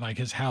feet, like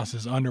his house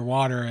is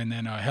underwater. And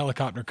then a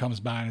helicopter comes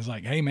by and is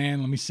like, hey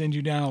man, let me send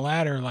you down a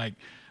ladder. Like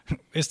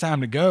it's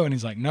time to go. And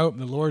he's like, nope,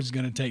 the Lord's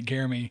going to take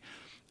care of me.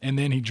 And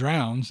then he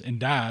drowns and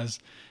dies.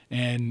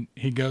 And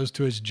he goes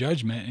to his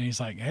judgment and he's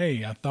like,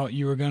 hey, I thought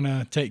you were going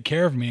to take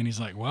care of me. And he's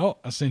like, well,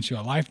 I sent you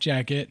a life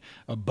jacket,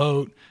 a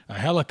boat, a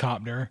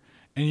helicopter,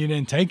 and you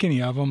didn't take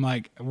any of them.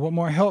 Like, what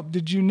more help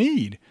did you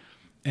need?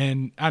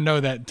 And I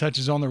know that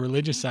touches on the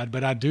religious side,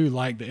 but I do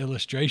like the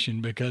illustration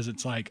because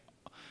it's like,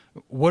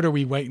 what are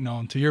we waiting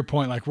on? To your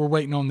point, like we're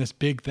waiting on this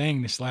big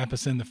thing to slap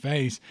us in the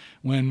face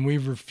when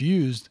we've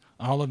refused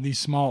all of these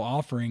small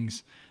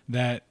offerings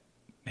that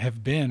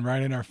have been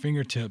right at our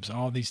fingertips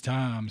all these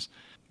times.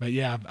 But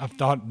yeah, I've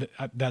thought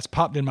that's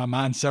popped in my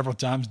mind several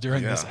times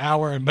during this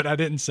hour, but I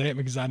didn't say it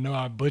because I know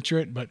I butcher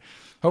it, but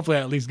hopefully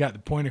I at least got the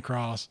point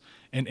across.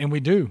 And we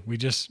do.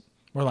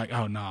 We're like,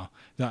 oh no.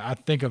 I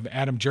think of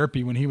Adam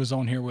Jerpy when he was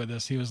on here with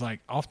us. He was like,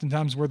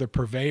 oftentimes we're the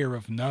purveyor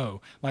of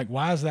no. Like,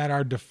 why is that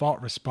our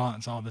default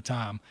response all the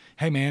time?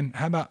 Hey man,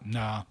 how about,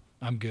 nah,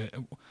 I'm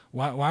good.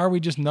 Why are we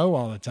just no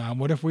all the time?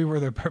 What if we were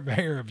the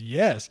purveyor of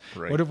yes?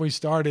 Right. What if we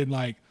started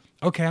like,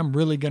 okay, I'm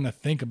really going to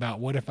think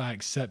about what if I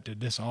accepted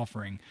this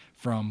offering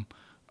from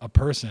a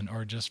person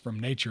or just from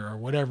nature or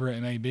whatever it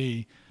may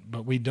be,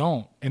 but we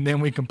don't. And then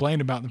we complain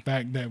about the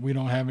fact that we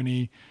don't have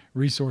any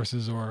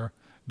resources or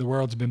the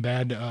world's been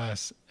bad to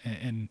us.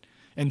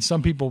 And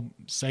some people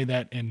say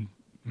that and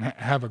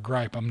have a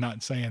gripe. I'm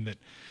not saying that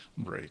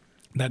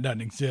that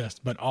doesn't exist,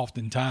 but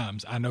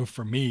oftentimes I know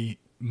for me,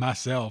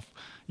 myself,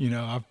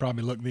 I've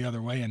probably looked the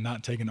other way and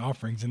not taken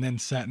offerings and then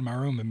sat in my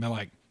room and been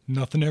like,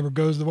 nothing ever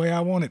goes the way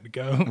I want it to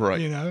go. Right.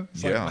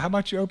 It's like, how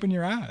about you open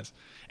your eyes?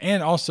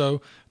 And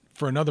also,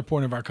 for another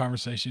point of our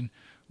conversation,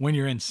 when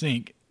you're in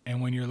sync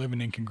and when you're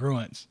living in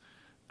congruence,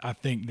 I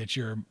think that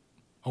your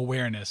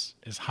awareness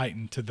is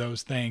heightened to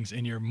those things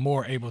and you're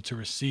more able to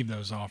receive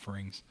those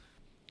offerings.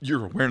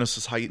 Your awareness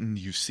is heightened.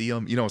 You see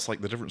them. It's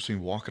like the difference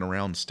between walking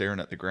around staring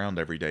at the ground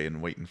every day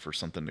and waiting for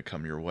something to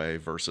come your way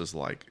versus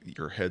like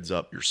your head's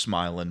up, you're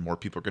smiling, more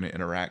people are going to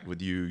interact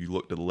with you. You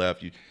look to the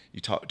left, you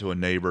talk to a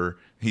neighbor,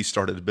 he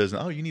started a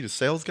business. Oh, you need a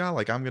sales guy?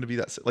 Like, I'm going to be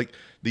that. Like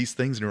these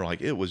things. And you're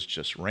like, it was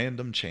just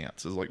random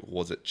chance. It's like,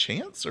 was it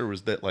chance or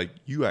was that like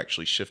you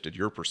actually shifted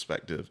your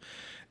perspective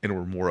and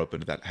were more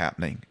open to that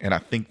happening? And I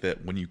think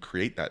that when you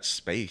create that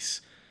space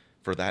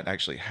for that to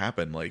actually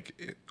happen,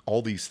 like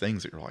all these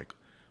things that you're like,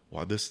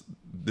 wow, this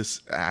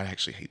I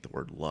actually hate the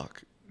word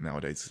luck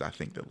nowadays because I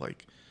think that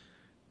like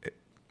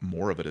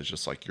more of it is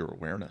just like your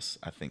awareness,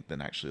 I think,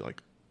 than actually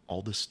like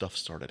all this stuff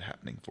started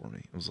happening for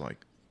me. It was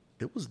like,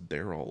 it was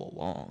there all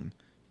along.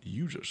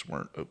 You just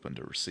weren't open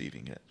to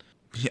receiving it.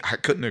 Yeah, I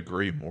couldn't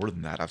agree more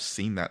than that. I've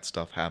seen that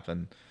stuff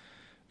happen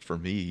for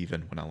me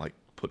even when I like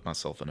put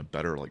myself in a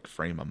better like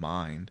frame of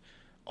mind.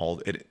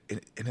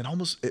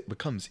 It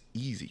becomes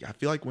easy. I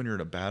feel like when you're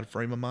in a bad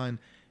frame of mind,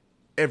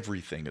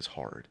 everything is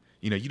hard.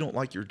 You don't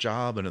like your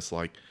job and it's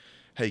like,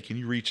 hey, can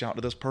you reach out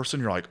to this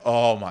person? You're like,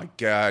 oh my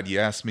God, you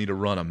asked me to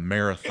run a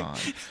marathon.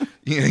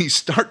 You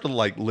start to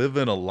like live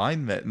in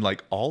alignment and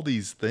like all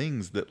these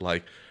things that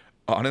like,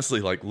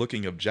 honestly, like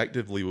looking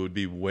objectively would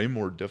be way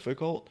more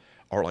difficult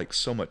are like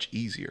so much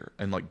easier.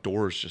 And like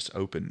doors just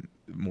open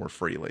more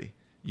freely,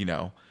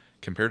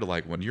 compared to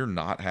like when you're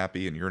not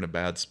happy and you're in a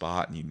bad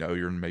spot and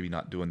you're maybe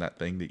not doing that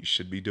thing that you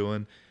should be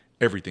doing,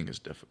 everything is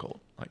difficult.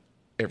 Like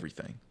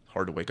everything.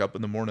 Hard to wake up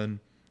in the morning.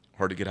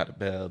 Hard to get out of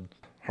bed,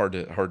 hard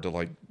to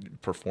like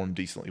perform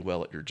decently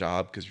well at your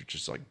job because you're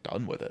just like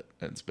done with it.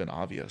 And it's been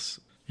obvious.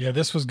 Yeah,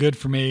 this was good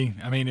for me.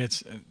 I mean,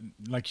 it's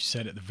like you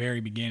said at the very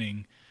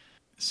beginning,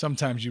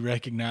 sometimes you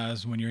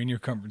recognize when you're in your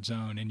comfort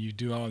zone and you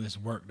do all this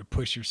work to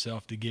push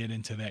yourself to get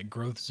into that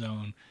growth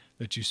zone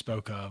that you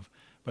spoke of,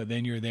 but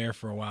then you're there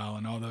for a while.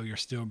 And although you're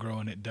still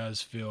growing, it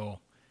does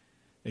feel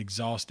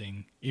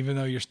exhausting, even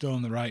though you're still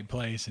in the right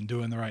place and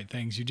doing the right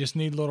things. You just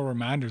need little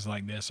reminders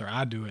like this, or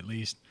I do at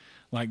least,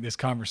 like this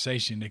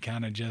conversation to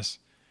kind of just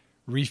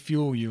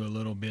refuel you a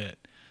little bit,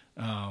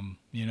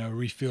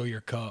 refill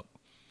your cup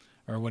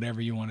or whatever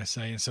you want to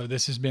say. And so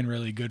this has been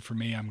really good for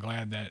me. I'm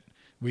glad that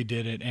we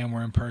did it and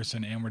we're in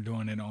person and we're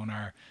doing it on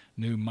our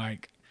new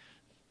mic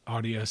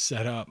audio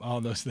setup.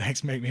 All those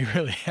things make me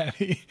really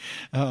happy.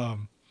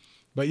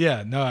 But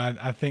yeah, no,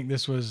 I think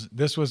this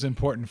was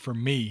important for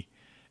me.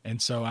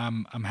 And so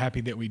I'm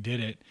happy that we did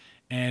it.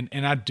 And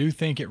I do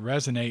think it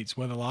resonates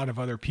with a lot of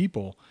other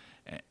people.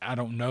 I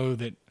don't know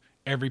that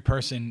every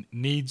person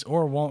needs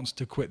or wants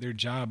to quit their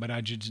job, but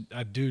I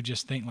do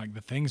just think like the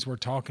things we're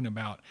talking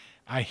about,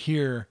 I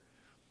hear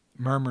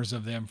murmurs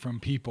of them from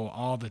people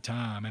all the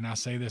time. And I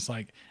say this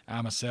like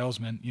I'm a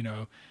salesman,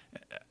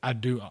 I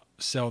do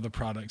sell the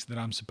products that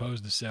I'm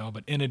supposed to sell.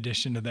 But in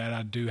addition to that,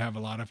 I do have a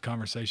lot of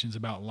conversations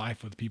about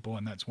life with people.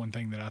 And that's one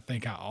thing that I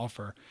think I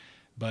offer.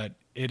 But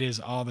it is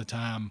all the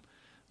time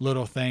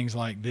little things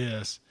like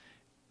this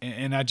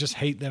And I just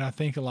hate that I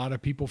think a lot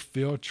of people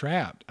feel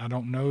trapped. I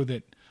don't know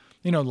that,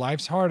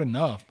 life's hard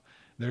enough.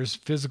 There's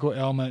physical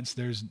ailments,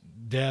 there's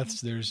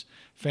deaths, there's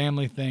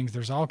family things,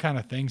 there's all kind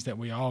of things that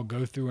we all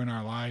go through in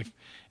our life.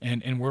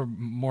 And we're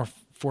more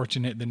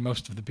fortunate than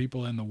most of the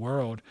people in the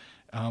world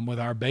with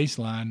our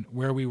baseline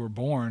where we were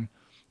born.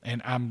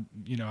 And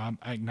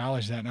I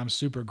acknowledge that, and I'm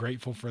super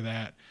grateful for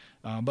that.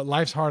 But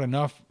life's hard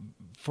enough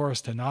for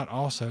us to not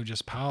also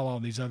just pile all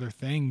these other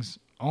things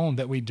on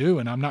that we do.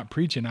 And I'm not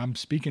preaching, I'm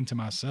speaking to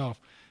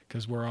myself,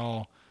 because we're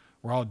all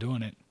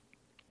doing it.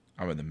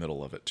 I'm in the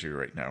middle of it too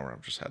right now, where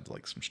I've just had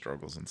like some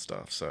struggles and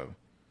stuff. So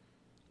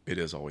it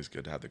is always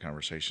good to have the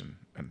conversation.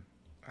 And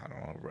I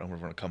don't know, we're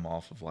going to come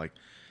off of like,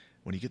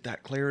 when you get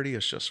that clarity,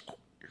 it's just,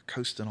 you're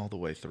coasting all the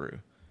way through.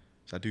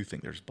 So I do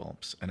think there's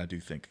bumps, and I do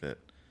think that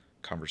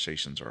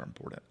conversations are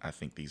important. I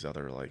think these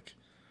other, like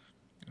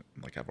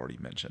I've already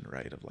mentioned,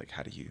 right, of like,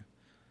 how do you,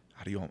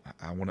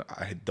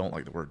 I don't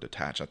like the word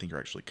detach. I think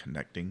you're actually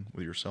connecting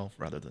with yourself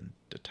rather than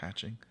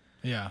detaching.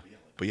 Yeah.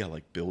 But yeah,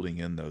 like building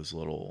in those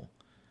little,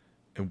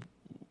 and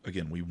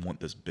again, we want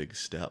this big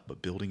step,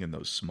 but building in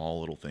those small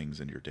little things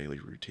in your daily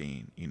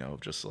routine,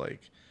 just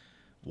like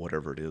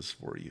whatever it is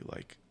for you,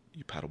 like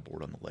you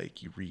paddleboard on the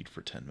lake, you read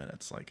for 10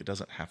 minutes. Like, it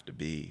doesn't have to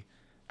be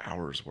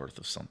hours worth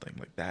of something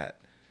like that.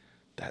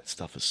 That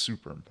stuff is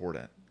super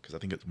important, because I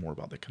think it's more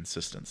about the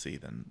consistency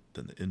than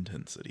the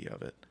intensity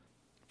of it.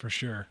 For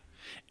sure.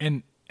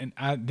 And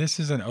this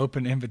is an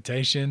open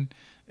invitation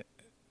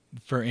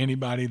for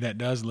anybody that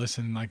does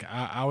listen. Like,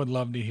 I would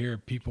love to hear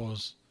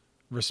people's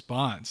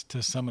response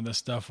to some of the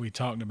stuff we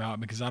talked about,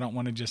 because I don't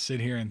want to just sit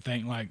here and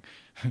think like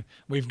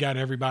we've got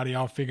everybody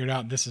all figured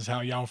out. This is how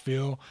y'all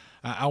feel.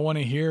 I want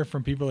to hear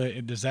from people.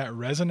 Does that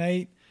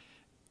resonate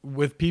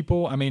with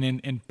people? I mean,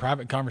 in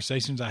private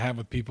conversations I have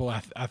with people,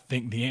 I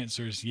think the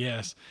answer is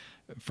yes.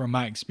 From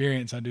my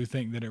experience, I do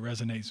think that it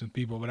resonates with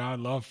people, but I would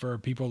love for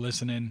people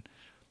listening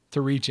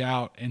to reach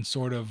out and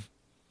sort of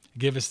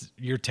give us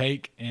your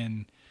take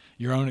and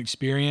your own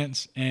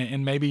experience,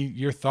 and maybe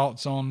your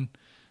thoughts on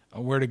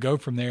where to go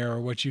from there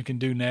or what you can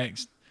do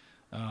next.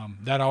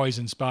 That always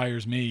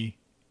inspires me,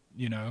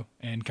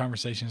 and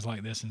conversations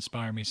like this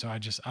inspire me. So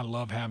I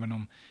love having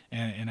them,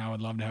 and I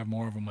would love to have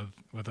more of them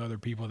with other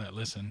people that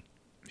listen.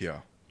 Yeah,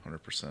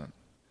 100%.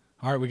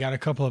 All right, we got a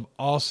couple of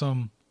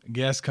awesome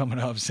guests coming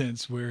up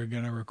since we're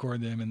going to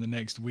record them in the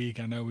next week.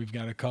 I know we've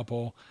got a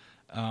couple.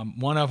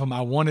 One of them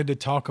I wanted to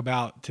talk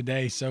about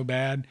today so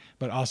bad,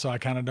 but also I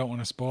kind of don't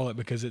want to spoil it,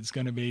 because it's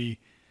going to be,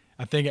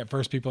 I think at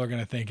first people are going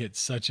to think it's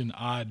such an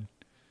odd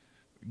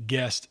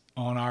guest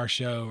on our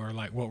show, or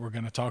like what we're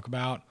going to talk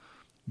about.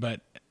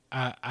 But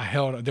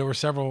there were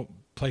several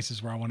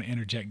places where I want to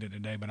interject it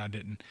today, but I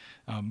didn't.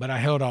 But I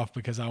held off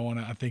because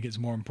I think it's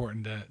more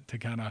important to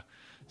kind of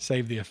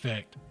save the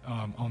effect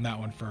on that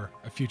one for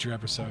a future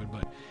episode.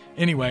 But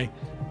anyway,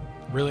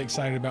 really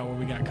excited about what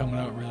we got coming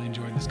up. Really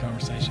enjoyed this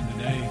conversation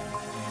today.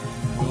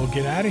 We'll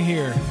get out of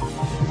here.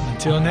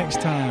 Until next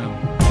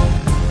time.